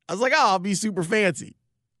I was like, I'll be super fancy.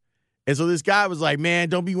 And so this guy was like, man,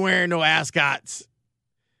 don't be wearing no ascots.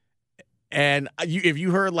 And if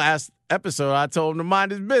you heard last episode, I told him to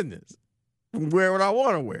mind his business. Wear what I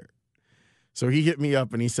want to wear. So he hit me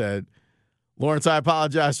up and he said, Lawrence, I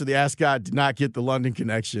apologize for the ascot. Did not get the London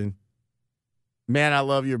connection. Man, I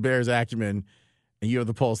love your Bears acumen, and you have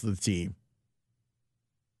the pulse of the team.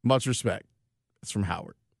 Much respect. It's from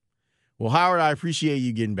Howard. Well, Howard, I appreciate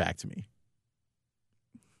you getting back to me.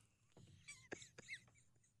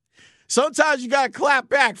 Sometimes you got to clap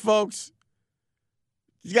back, folks.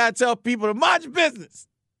 You got to tell people to mind your business.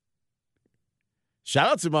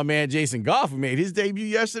 Shout out to my man Jason Goff, who made his debut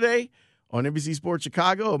yesterday on NBC Sports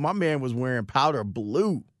Chicago. My man was wearing powder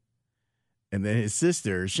blue. And then his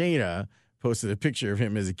sister, Shayna, posted a picture of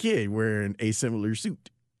him as a kid wearing a similar suit.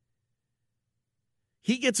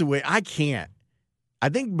 He gets away. I can't. I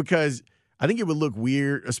think it would look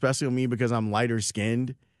weird, especially on me because I'm lighter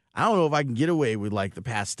skinned. I don't know if I can get away with like the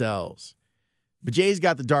pastels. But Jay's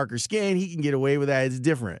got the darker skin. He can get away with that. It's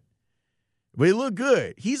different. But he looked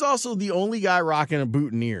good. He's also the only guy rocking a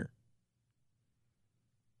boutonniere.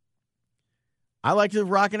 I like to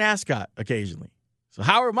rock an ascot occasionally. So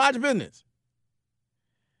Howard, mind your business.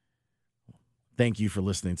 Thank you for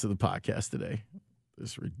listening to the podcast today.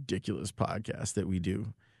 This ridiculous podcast that we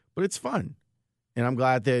do. But it's fun. And I'm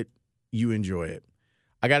glad that you enjoy it.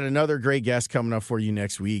 I got another great guest coming up for you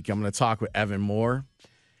next week. I'm going to talk with Evan Moore.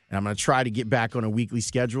 And I'm going to try to get back on a weekly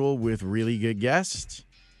schedule with really good guests.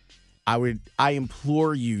 I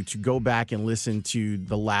implore you to go back and listen to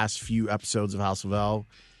the last few episodes of House of L.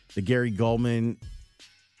 The Gary Goldman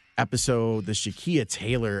episode, the Shakia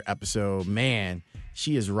Taylor episode. Man,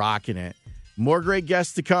 she is rocking it. More great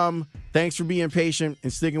guests to come. Thanks for being patient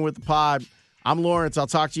and sticking with the pod. I'm Lawrence. I'll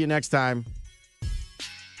talk to you next time.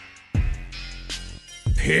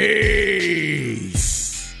 Peace.